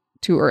 Too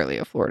early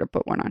a floor to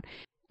put one on.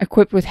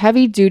 Equipped with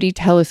heavy-duty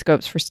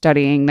telescopes for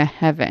studying the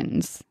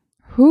heavens.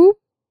 Who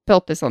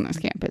built this on this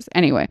campus?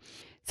 Anyway,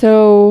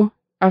 so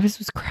office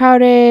was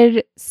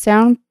crowded,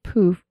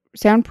 soundproof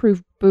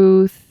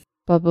booth,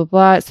 blah, blah,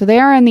 blah. So they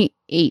are on the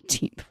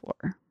 18th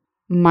floor.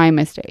 My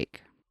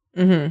mistake.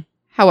 Mm-hmm.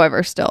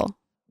 However, still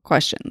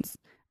questions.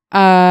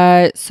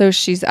 So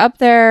she's up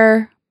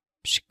there.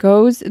 She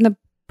goes in the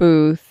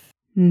booth.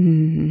 Her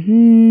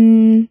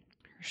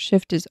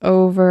shift is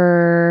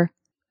over.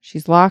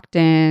 She's locked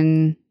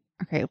in.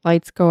 Okay,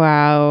 lights go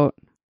out.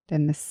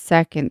 Then the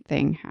second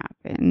thing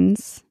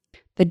happens.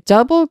 The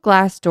double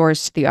glass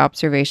doors to the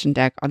observation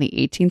deck on the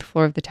 18th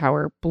floor of the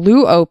tower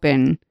blew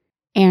open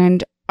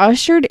and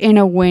ushered in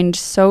a wind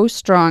so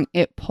strong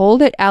it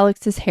pulled at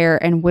Alex's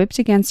hair and whipped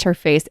against her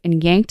face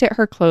and yanked at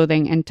her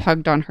clothing and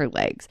tugged on her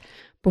legs.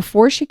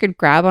 Before she could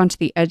grab onto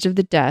the edge of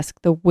the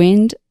desk, the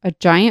wind, a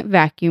giant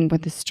vacuum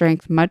with a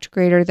strength much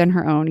greater than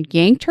her own,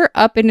 yanked her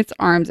up in its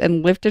arms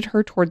and lifted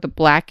her toward the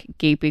black,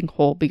 gaping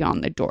hole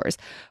beyond the doors.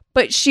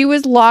 But she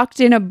was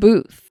locked in a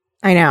booth.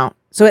 I know.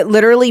 So it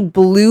literally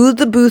blew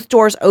the booth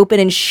doors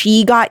open and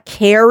she got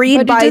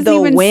carried by the It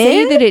doesn't even wind?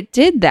 say that it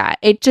did that.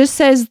 It just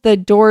says the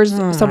doors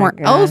Oh my somewhere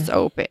God. else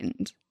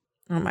opened.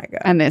 Oh my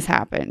God. And this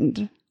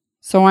happened.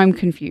 So I'm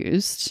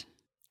confused.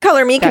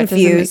 Color me That doesn't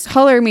confused.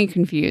 color me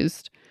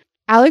confused.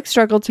 Alex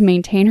struggled to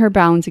maintain her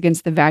balance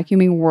against the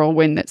vacuuming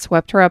whirlwind that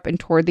swept her up and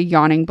toward the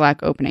yawning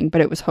black opening,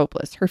 but it was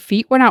hopeless. Her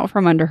feet went out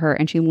from under her,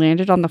 and she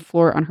landed on the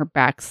floor on her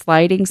back,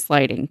 sliding,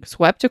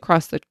 swept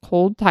across the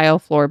cold tile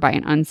floor by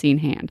an unseen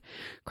hand.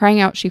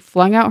 Crying out, she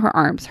flung out her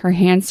arms, her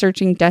hands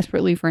searching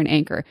desperately for an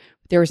anchor.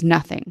 But there was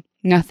nothing.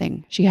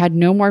 Nothing. She had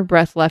no more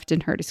breath left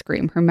in her to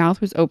scream. Her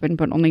mouth was open,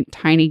 but only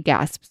tiny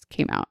gasps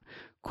came out.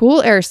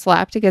 Cool air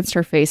slapped against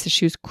her face as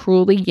she was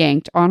cruelly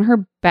yanked on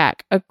her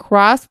back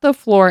across the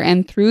floor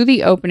and through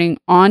the opening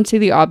onto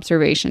the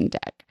observation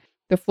deck.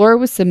 The floor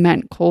was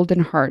cement, cold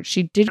and hard.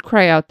 She did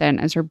cry out then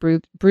as her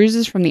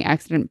bruises from the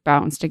accident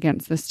bounced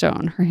against the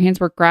stone. Her hands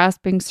were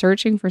grasping,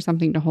 searching for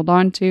something to hold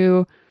on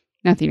to.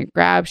 Nothing to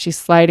grab. She's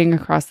sliding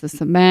across the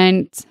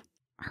cement.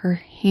 Her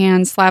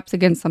hand slaps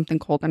against something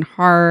cold and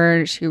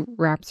hard. She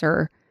wraps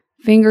her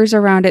fingers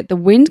around it. The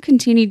wind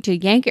continued to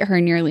yank at her,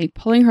 nearly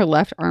pulling her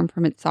left arm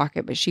from its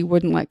socket, but she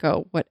wouldn't let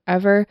go.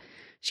 Whatever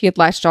she had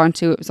latched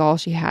onto, it was all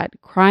she had.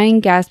 Crying,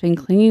 gasping,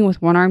 clinging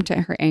with one arm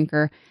to her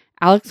anchor,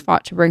 Alex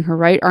fought to bring her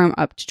right arm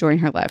up to join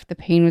her left. The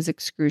pain was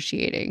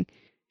excruciating.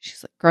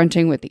 She's like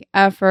grunting with the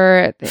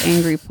effort, the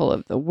angry pull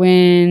of the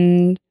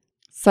wind.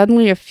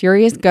 Suddenly, a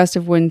furious gust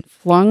of wind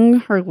flung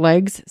her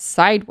legs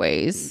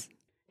sideways.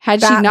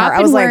 Had she That not part, I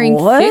been was like, wearing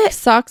what? thick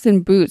socks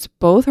and boots,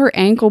 both her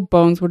ankle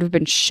bones would have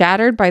been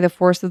shattered by the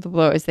force of the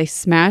blow as they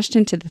smashed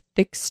into the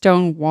thick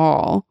stone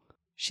wall.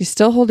 She's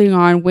still holding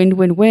on. Wind,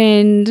 wind,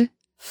 wind.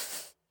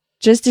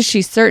 Just as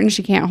she's certain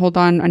she can't hold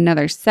on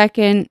another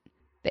second,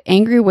 the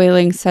angry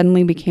wailing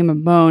suddenly became a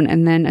moan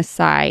and then a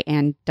sigh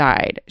and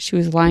died. She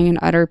was lying in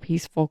utter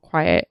peaceful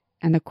quiet,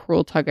 and the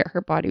cruel tug at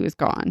her body was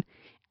gone.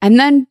 And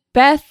then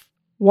Beth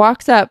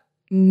walks up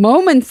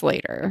moments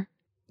later.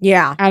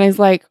 Yeah. And is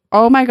like,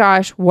 oh my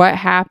gosh, what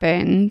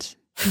happened?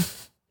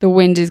 The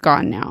wind is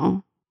gone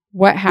now.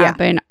 What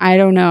happened? I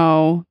don't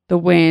know. The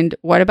wind.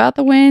 What about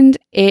the wind?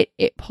 It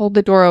pulled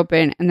the door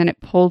open and then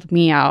it pulled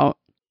me out.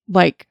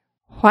 Like,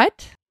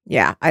 what?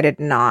 Yeah. I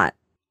did not.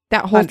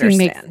 That whole thing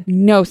makes Understand.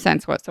 no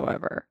sense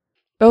whatsoever.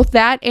 Both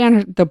that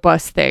and the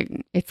bus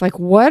thing. It's like,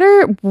 what's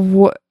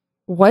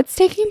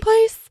taking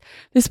place?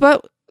 This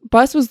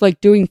bus was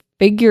like doing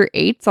figure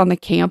eights on the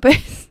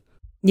campus.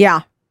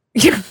 Yeah.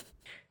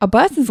 A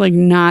bus is like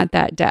not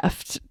that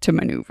deft to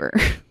maneuver.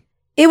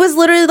 It was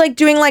literally like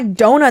doing like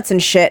donuts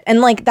and shit. And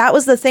like that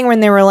was the thing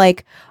when they were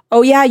like,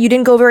 oh yeah, you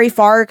didn't go very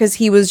far because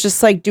he was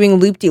just like doing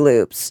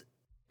loop-de-loops.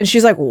 And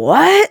she's like,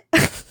 what?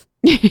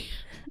 And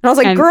I was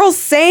like, And- girl,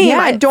 same.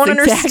 Yes, I don't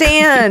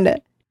exactly.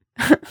 understand.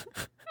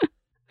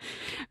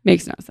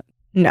 Makes no sense.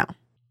 No.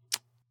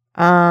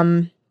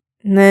 And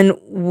then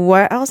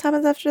what else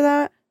happens after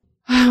that?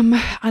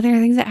 Other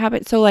things that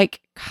happen. So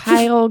like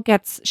Kyle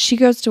she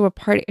goes to a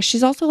party.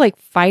 She's also like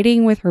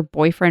fighting with her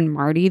boyfriend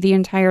Marty the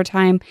entire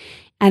time.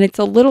 And it's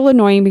a little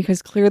annoying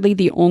because clearly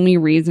the only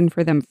reason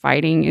for them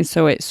fighting is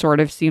so it sort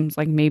of seems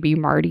like maybe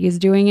Marty is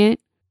doing it.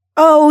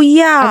 Oh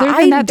yeah, Other than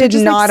I that, they're did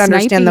just, not like,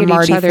 understand the sniping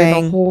at each Marty other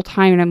thing. the whole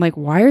time. And I'm like,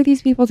 why are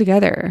these people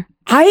together?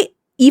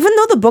 Even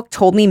though the book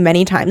told me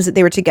many times that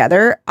they were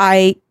together,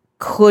 I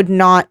could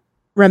not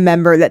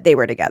remember that they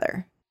were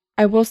together.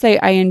 I will say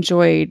I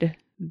enjoyed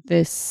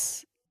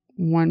this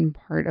one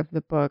part of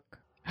the book.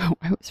 Oh,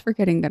 I was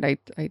forgetting that I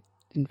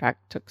in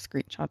fact took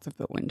screenshots of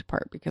the wind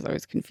part because I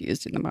was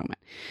confused in the moment.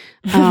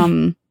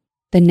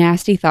 The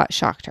nasty thought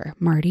shocked her.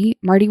 Marty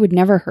would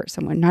never hurt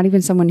someone, not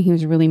even someone he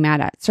was really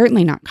mad at.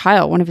 Certainly not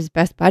Kyle, one of his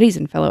best buddies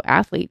and fellow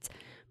athletes.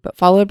 But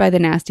followed by the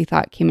nasty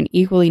thought came an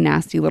equally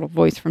nasty little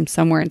voice from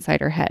somewhere inside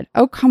her head.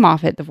 Oh, come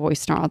off it, the voice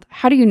snarled.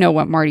 How do you know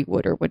what Marty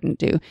would or wouldn't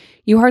do?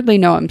 You hardly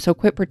know him, so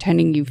quit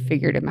pretending you've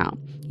figured him out.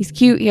 He's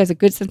cute, he has a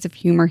good sense of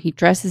humor, he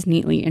dresses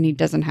neatly, and he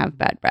doesn't have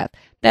bad breath.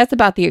 That's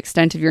about the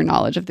extent of your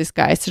knowledge of this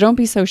guy, so don't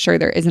be so sure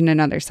there isn't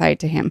another side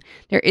to him.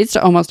 There is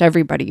to almost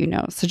everybody you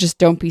know, so just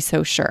don't be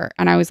so sure.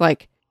 And I was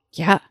like,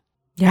 yeah,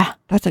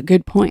 that's a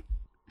good point.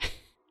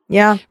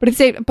 Yeah.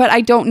 But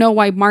I don't know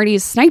why Marty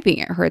is sniping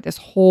at her this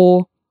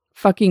whole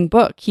fucking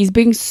book. He's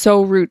being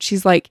so rude.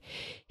 He's like,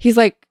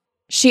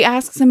 she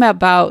asks him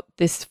about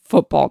this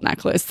football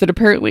necklace that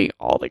apparently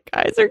all the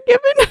guys are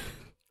given.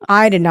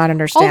 I did not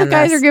understand All the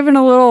guys this. are given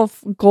a little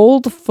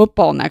gold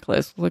football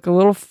necklace, like a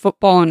little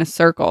football in a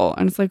circle.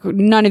 And it's like,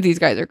 none of these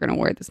guys are going to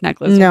wear this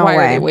necklace. No Why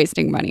way. are they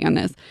wasting money on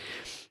this?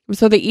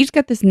 So they each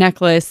get this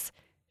necklace.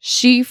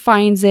 She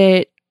finds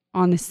it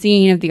on the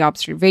scene of the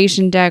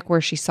observation deck where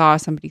she saw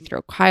somebody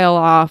throw Kyle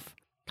off.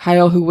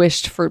 Kyle, who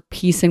wished for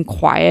peace and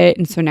quiet.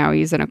 And so now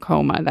he's in a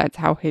coma. That's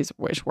how his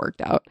wish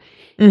worked out.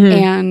 Mhm.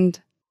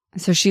 And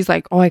so she's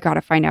like, oh, I got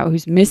to find out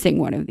who's missing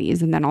one of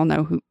these. And then I'll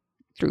know who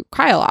threw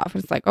Kyle off.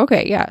 And it's like,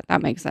 okay, yeah,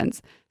 that makes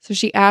sense. So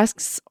she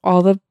asks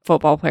all the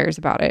football players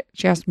about it.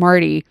 She asked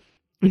Marty.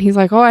 And he's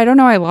like, oh, I don't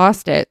know. I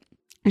lost it.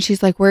 And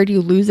she's like, where do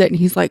you lose it? And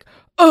he's like,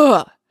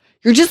 ugh,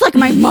 you're just like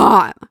my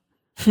mom.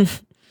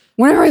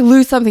 Whenever I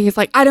lose something, it's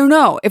like, I don't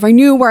know. If I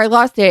knew where I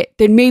lost it,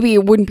 then maybe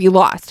it wouldn't be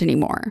lost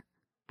anymore.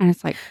 And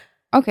it's like,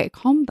 okay,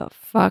 calm the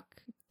fuck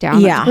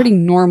down. Yeah. That's a pretty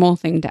normal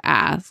thing to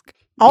ask.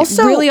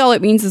 Also- really all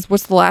it means is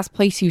what's the last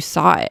place you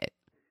saw it?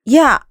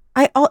 Yeah.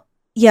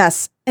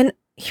 Yes. And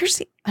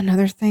here's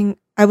another thing.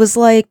 I was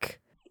like,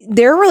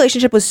 their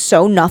relationship was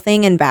so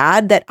nothing and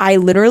bad that I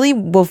literally,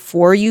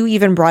 before you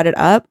even brought it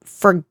up,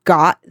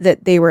 forgot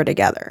that they were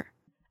together.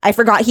 I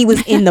forgot he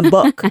was in the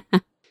book.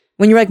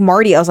 When you were like,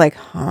 Marty, I was like,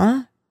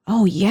 huh?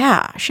 Oh,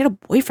 yeah. She had a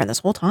boyfriend this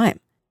whole time.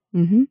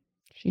 Mm-hmm.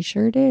 She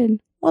sure did.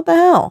 What the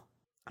hell?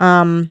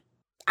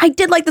 I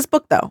did like this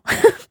book, though.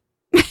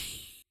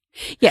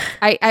 Yeah,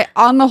 I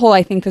on the whole,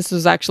 I think this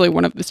was actually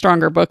one of the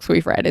stronger books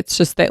we've read. It's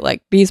just that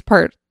like these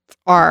parts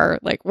are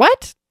like,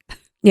 what?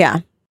 Yeah.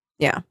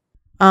 Yeah.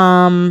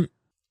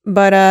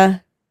 But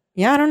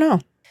yeah, I don't know.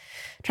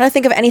 Trying to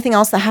think of anything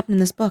else that happened in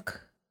this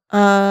book.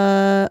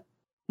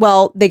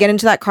 Well, they get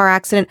into that car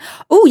accident.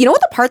 Oh, you know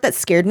what the part that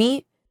scared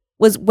me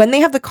was when they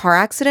have the car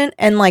accident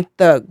and like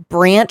the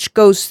branch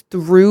goes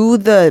through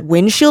the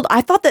windshield.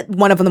 I thought that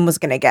one of them was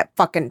gonna get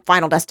fucking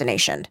Final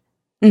Destination.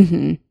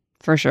 Mm-hmm.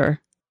 For sure.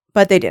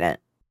 But they didn't.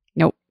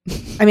 Nope.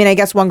 I mean, I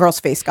guess one girl's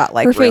face got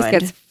like her face ruined.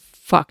 gets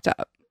fucked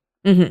up.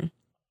 Mm-hmm.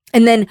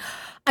 And then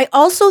I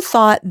also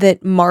thought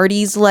that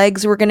Marty's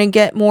legs were gonna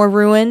get more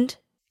ruined.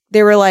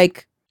 They were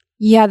like,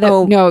 Yeah,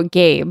 Oh. no,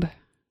 Gabe.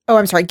 oh,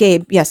 I'm sorry,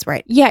 Gabe. Yes,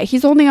 right. Yeah,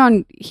 he's only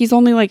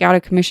like out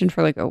of commission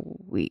for like a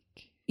week.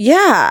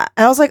 Yeah.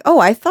 And I was like, oh,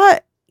 I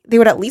thought they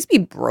would at least be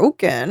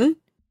broken.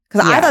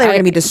 Because I Yeah, thought they were going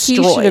to be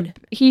destroyed.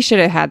 He should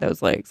have had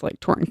those legs like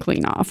torn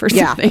clean off or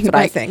Yeah, something. that's what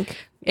I Like, think.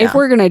 If Yeah.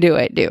 we're gonna do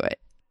it, do it.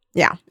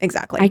 Yeah,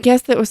 exactly. I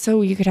guess that was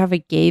so you could have a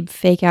Gabe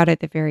fake out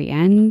at the very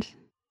end.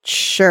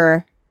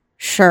 Sure.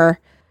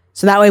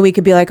 So that way we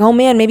could be like, oh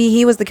man, maybe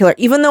he was the killer.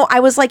 Even though I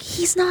was like,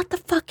 he's not the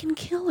fucking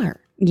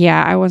killer.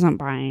 Yeah, I wasn't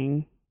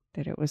buying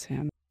that it was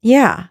him.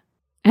 Yeah.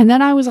 And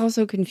then I was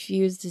also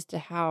confused as to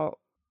how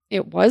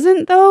it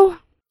wasn't though.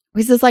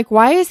 Because it's like,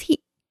 why is he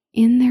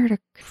in there to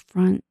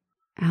confront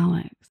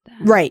Alex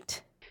then?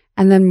 Right.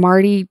 And then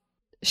Marty,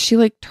 she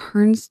like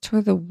turns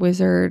to the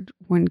wizard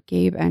when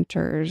Gabe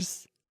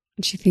enters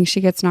and she thinks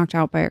she gets knocked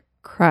out by a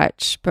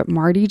crutch, but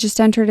Marty just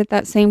entered at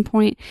that same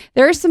point.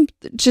 There are some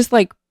just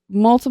like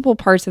multiple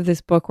parts of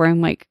this book where I'm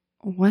like,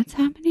 what's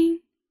happening?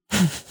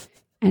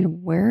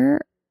 And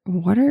what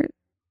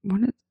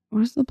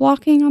is the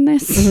blocking on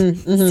this?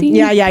 scene?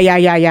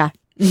 Yeah.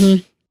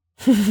 Mhm.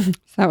 So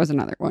that was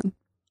another one.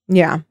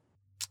 Yeah.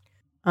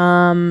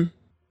 And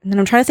then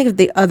I'm trying to think of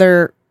the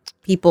other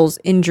people's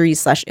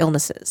injuries /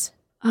 illnesses.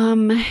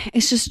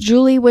 It's just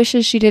Julie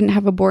wishes she didn't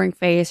have a boring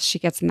face. She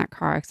gets in that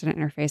car accident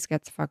and her face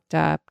gets fucked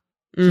up.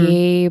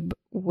 Gabe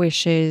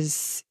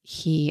wishes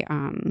he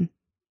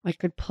like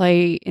could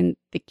play in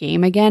the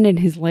game again and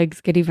his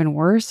legs get even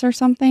worse or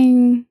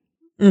something.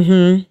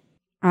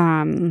 Mm-hmm.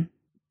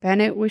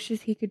 Bennett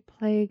wishes he could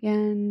play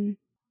again.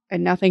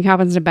 And nothing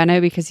happens to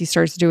Bennett because he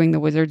starts doing the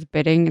wizard's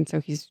bidding. And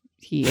so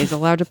he is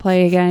allowed to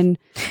play again.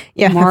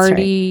 Yeah,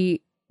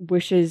 Marty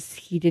wishes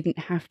he didn't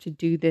have to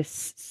do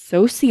this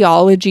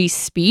sociology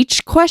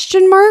speech ?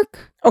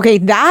 Okay,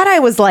 that I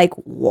was like,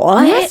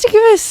 what? He has to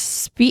give a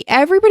speech.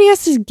 Everybody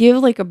has to give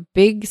like a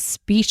big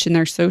speech in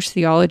their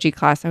sociology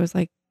class. I was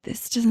like,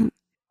 wouldn't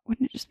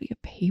it just be a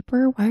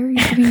paper? Why are you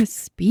giving a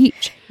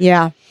speech?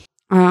 Yeah.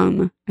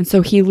 And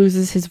so he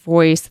loses his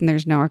voice and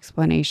there's no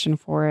explanation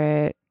for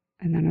it.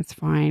 And then it's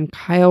fine.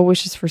 Kyle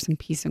wishes for some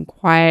peace and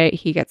quiet.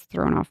 He gets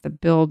thrown off the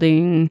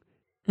building.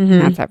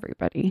 Mhm. That's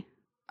everybody.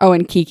 Oh,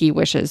 and Kiki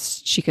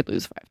wishes she could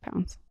lose 5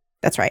 pounds.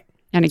 That's right.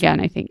 And again,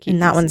 I think And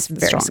that Kiki's one's the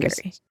very strongest.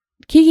 scary.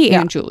 Kiki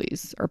Yeah. and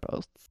Julie's are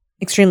both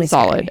Extremely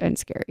solid scary. and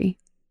scary.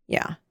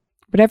 Yeah.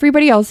 But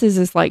everybody else's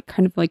is like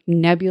kind of like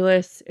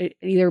nebulous,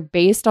 either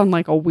based on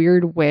like a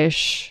weird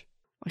wish.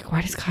 Like,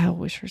 why does Kyle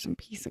wish for some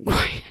peace and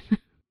quiet?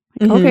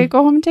 Okay,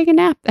 go home and take a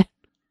nap then.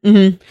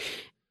 Mm-hmm.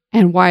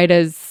 And why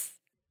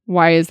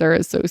is there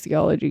a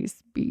sociology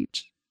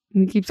speech?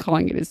 And he keeps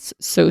calling it his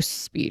SOS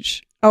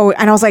speech. Oh,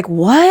 and I was like,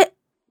 what?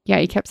 Yeah,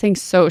 he kept saying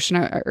SOS,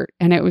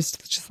 and it was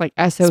just like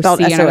SOC.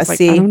 Spelled and I was like,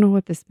 SOSC. I don't know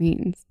what this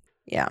means.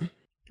 Yeah.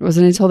 It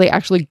wasn't until they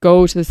actually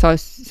go to the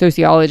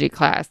sociology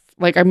class.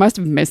 Like, I must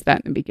have missed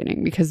that in the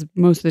beginning because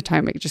most of the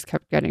time it just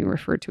kept getting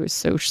referred to as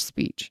SOS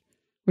speech,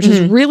 which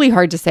is really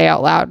hard to say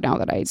out loud now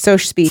that I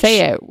Soch speech. say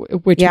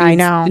it, which Yeah, I means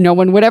know. no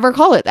one would ever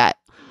call it that.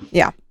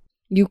 Yeah.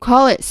 You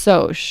call it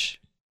SOC,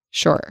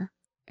 sure.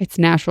 It's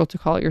natural to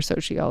call your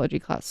sociology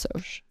class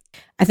SOC.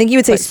 I think you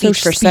would say But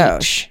speech for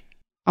Soch.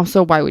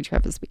 Also, why would you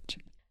have a speech?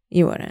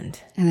 You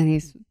wouldn't. And then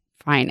he's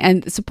fine.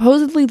 And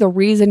supposedly the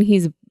reason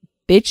he's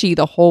bitchy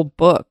the whole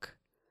book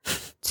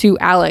to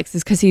Alex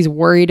is because he's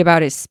worried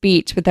about his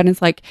speech. But then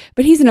it's like,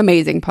 but he's an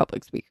amazing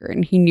public speaker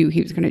and he knew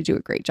he was going to do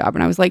a great job.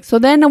 And I was like, so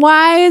then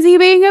why is he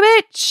being a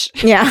bitch?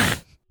 Yeah.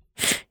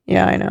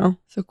 Yeah, I know.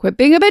 So quit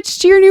being a bitch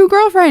to your new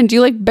girlfriend.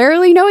 You like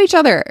barely know each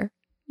other.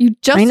 You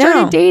just I know.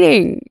 started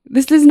dating.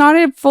 This is not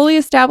a fully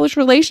established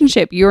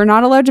relationship. You are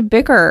not allowed to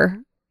bicker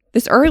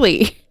this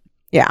early.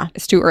 Yeah.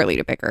 It's too early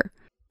to bicker.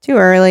 Too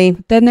early.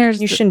 Then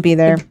there's You shouldn't be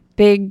there. the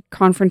big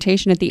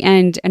confrontation at the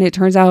end, and it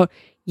turns out,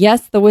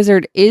 yes, the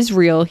wizard is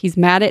real. He's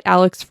mad at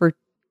Alex for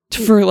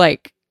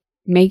like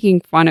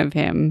making fun of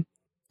him,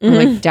 or,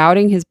 like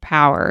doubting his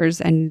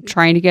powers and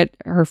trying to get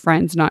her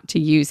friends not to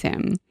use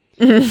him.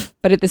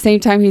 But at the same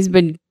time, he's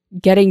been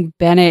getting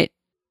Bennett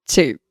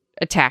to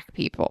attack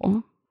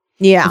people.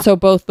 Yeah. And so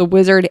both the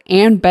wizard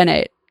and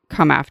Bennett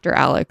come after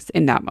Alex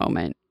in that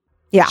moment.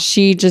 Yeah.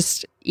 She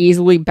just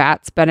easily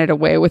bats Bennett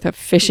away with a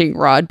fishing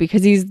rod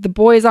because the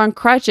boy's on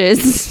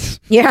crutches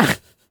Yeah.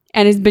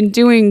 and has been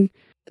doing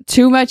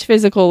too much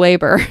physical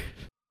labor.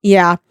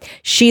 Yeah.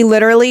 She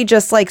literally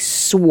just like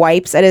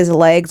swipes at his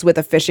legs with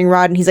a fishing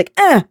rod and he's like,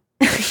 and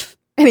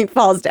he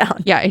falls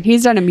down. Yeah, and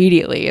he's done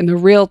immediately. And the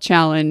real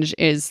challenge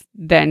is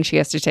then she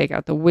has to take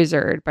out the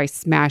wizard by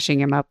smashing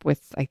him up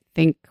with, I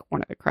think,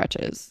 one of the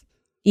crutches.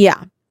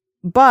 Yeah.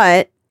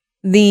 But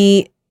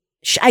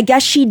I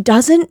guess she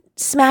doesn't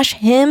smash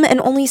him and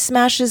only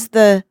smashes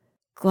the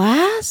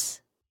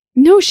glass?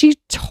 No, she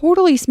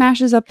totally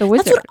smashes up the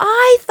wizard. That's what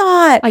I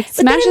thought. Like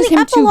But then in smashes the him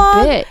epilogue-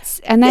 to bits.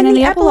 And then in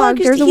the epilogue,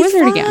 there's a he's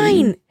wizard fine.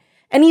 again.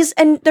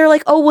 And they're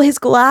like, oh, well, his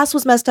glass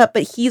was messed up,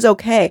 but he's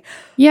okay.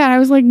 Yeah, and I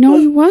was like, no,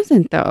 he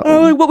wasn't though.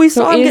 Oh, but we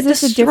saw him is get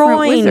this a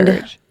different destroyed.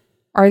 wizard?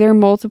 Are there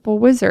multiple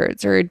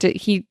wizards, or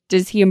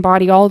does he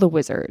embody all the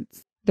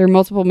wizards? There are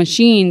multiple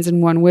machines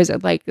and one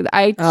wizard. Like,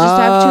 I just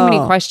have too many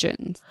Oh.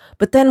 questions.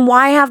 But then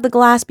why have the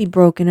glass be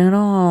broken at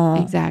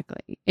all?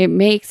 Exactly. It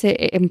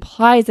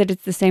implies that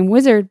it's the same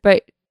wizard,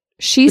 but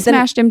she But then-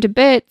 smashed him to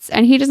bits,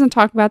 and he doesn't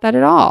talk about that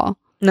at all.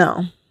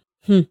 No.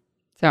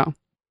 So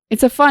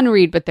it's a fun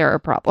read, but there are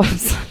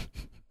problems.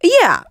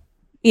 Yeah.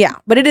 Yeah.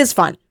 But it is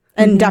fun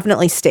and Mhm.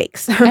 definitely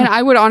stakes. And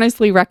I would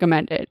honestly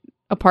recommend it,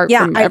 apart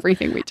Yeah, from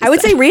everything we just I would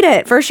said. say read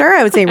it. For sure.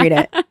 I would say read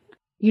it.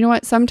 You know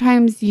what?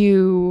 Sometimes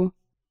you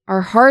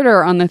are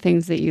harder on the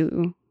things that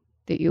you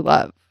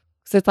love.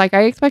 So it's like,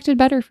 I expected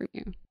better from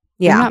you.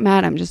 Yeah. I'm not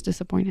mad. I'm just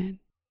disappointed.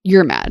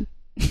 You're mad.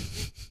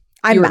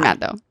 I'm You were mad. mad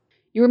though.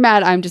 You were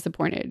mad. I'm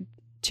disappointed.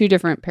 Two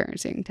different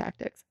parenting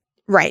tactics.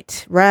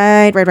 Right.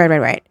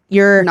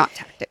 You're Not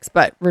tactics,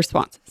 but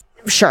responses.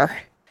 sure.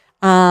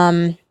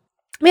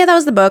 Yeah, that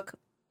was the book.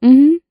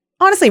 Mm-hmm.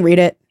 Honestly, read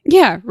it.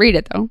 Yeah, read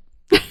it though.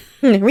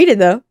 Read it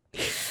though.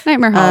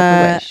 Nightmare Hall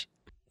of the Wish.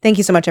 Thank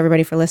you so much,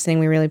 everybody, for listening.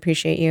 We really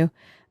appreciate you.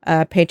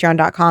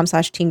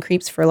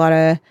 Patreon.com/teencreeps for a lot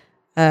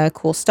of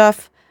cool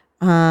stuff.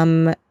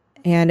 And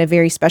a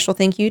very special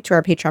thank you to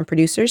our Patreon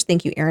producers.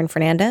 Thank you, Aaron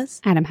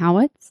Fernandez, Adam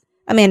Howitz,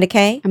 Amanda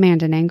K,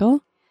 Amanda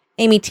Nangle,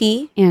 Amy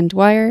T, Ann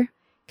Dwyer,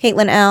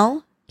 Caitlin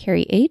L,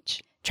 Carrie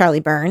H, Charlie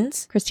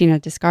Burns, Christina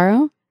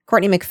Descaro,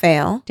 Courtney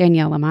McPhail,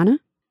 Danielle Lamana,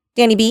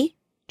 Danny B,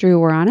 Drew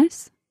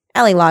Waranis,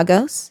 Allie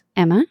Lagos,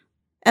 Emma,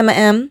 Emma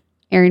M,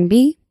 Aaron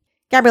B,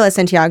 Gabriela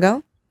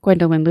Santiago,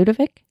 Gwendolyn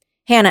Ludovic,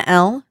 Hannah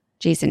L,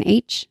 Jason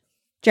H,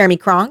 Jeremy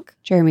Kronk,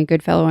 Jeremy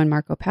Goodfellow and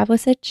Marco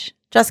Pavlicic,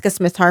 Jessica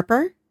Smith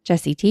Harper,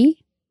 Jesse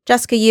T,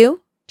 Jessica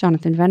Yu,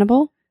 Jonathan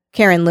Venable,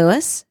 Karen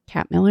Lewis,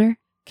 Kat Miller,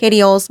 Katie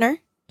Olsner,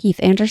 Keith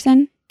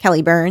Anderson,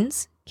 Kelly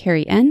Burns,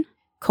 Carrie N,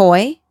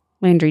 Coy,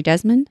 Landry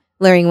Desmond,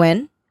 Larry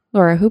Nguyen,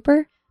 Laura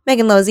Hooper,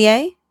 Megan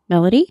Lozier,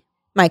 Melody,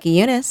 Micah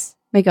Eunice,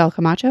 Miguel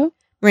Camacho,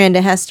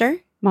 Miranda Hester,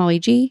 Molly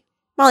G,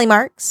 Molly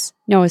Marks,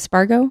 Noah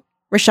Spargo,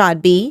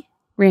 Rashad B.,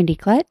 Randy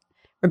Klett,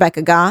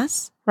 Rebecca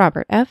Goss,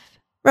 Robert F,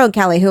 Rogue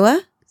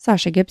Kalihua,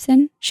 Sasha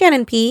Gibson,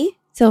 Shannon P.,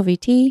 Sylvie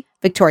T,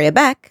 Victoria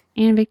Beck.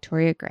 and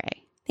Victoria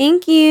Gray.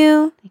 Thank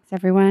you. Thanks,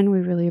 everyone. We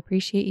really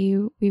appreciate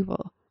you. We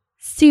will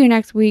see you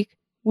next week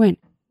when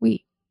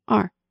we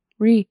are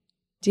reading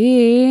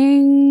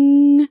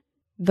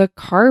The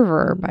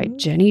Carver by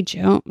Jenny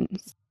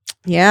Jones.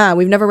 Yeah,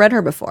 we've never read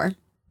her before.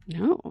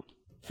 No,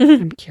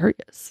 I'm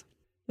curious.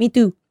 Me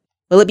too.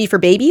 Will it be for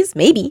babies?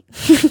 Maybe.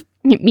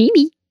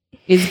 Maybe.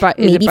 Is it by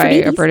Maybe for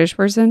a British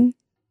person?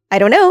 I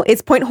don't know.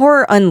 It's Point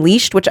Horror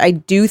Unleashed, which I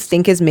do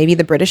think is maybe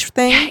the British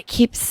thing. Yeah, it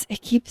keeps,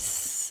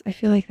 I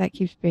feel like that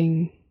keeps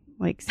being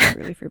like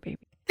secretly for babies.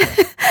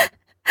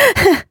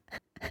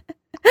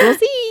 We'll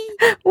see.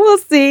 We'll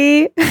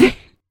see. All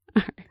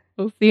right.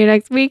 We'll see you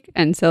next week.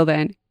 Until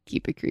then,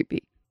 keep it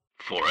creepy.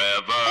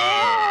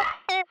 Forever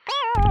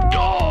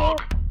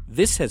Dog.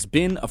 This has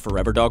been a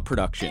Forever Dog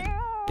production.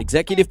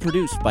 Executive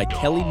produced by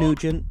Kelly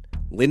Nugent,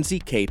 Lindsay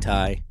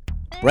Katai,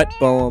 Brett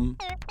Boehm,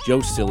 Joe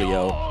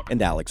Cilio,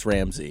 and Alex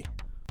Ramsey.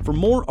 For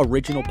more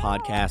original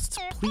podcasts,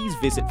 please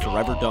visit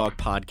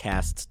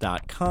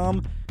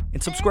foreverdogpodcasts.com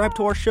and subscribe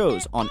to our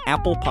shows on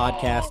Apple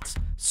Podcasts,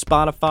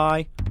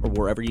 Spotify, or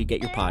wherever you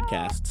get your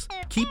podcasts.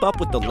 Keep up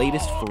with the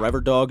latest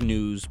Forever Dog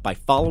news by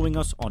following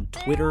us on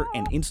Twitter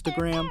and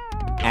Instagram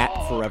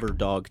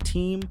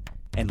 @ForeverDogTeam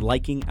and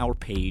liking our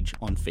page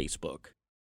on Facebook.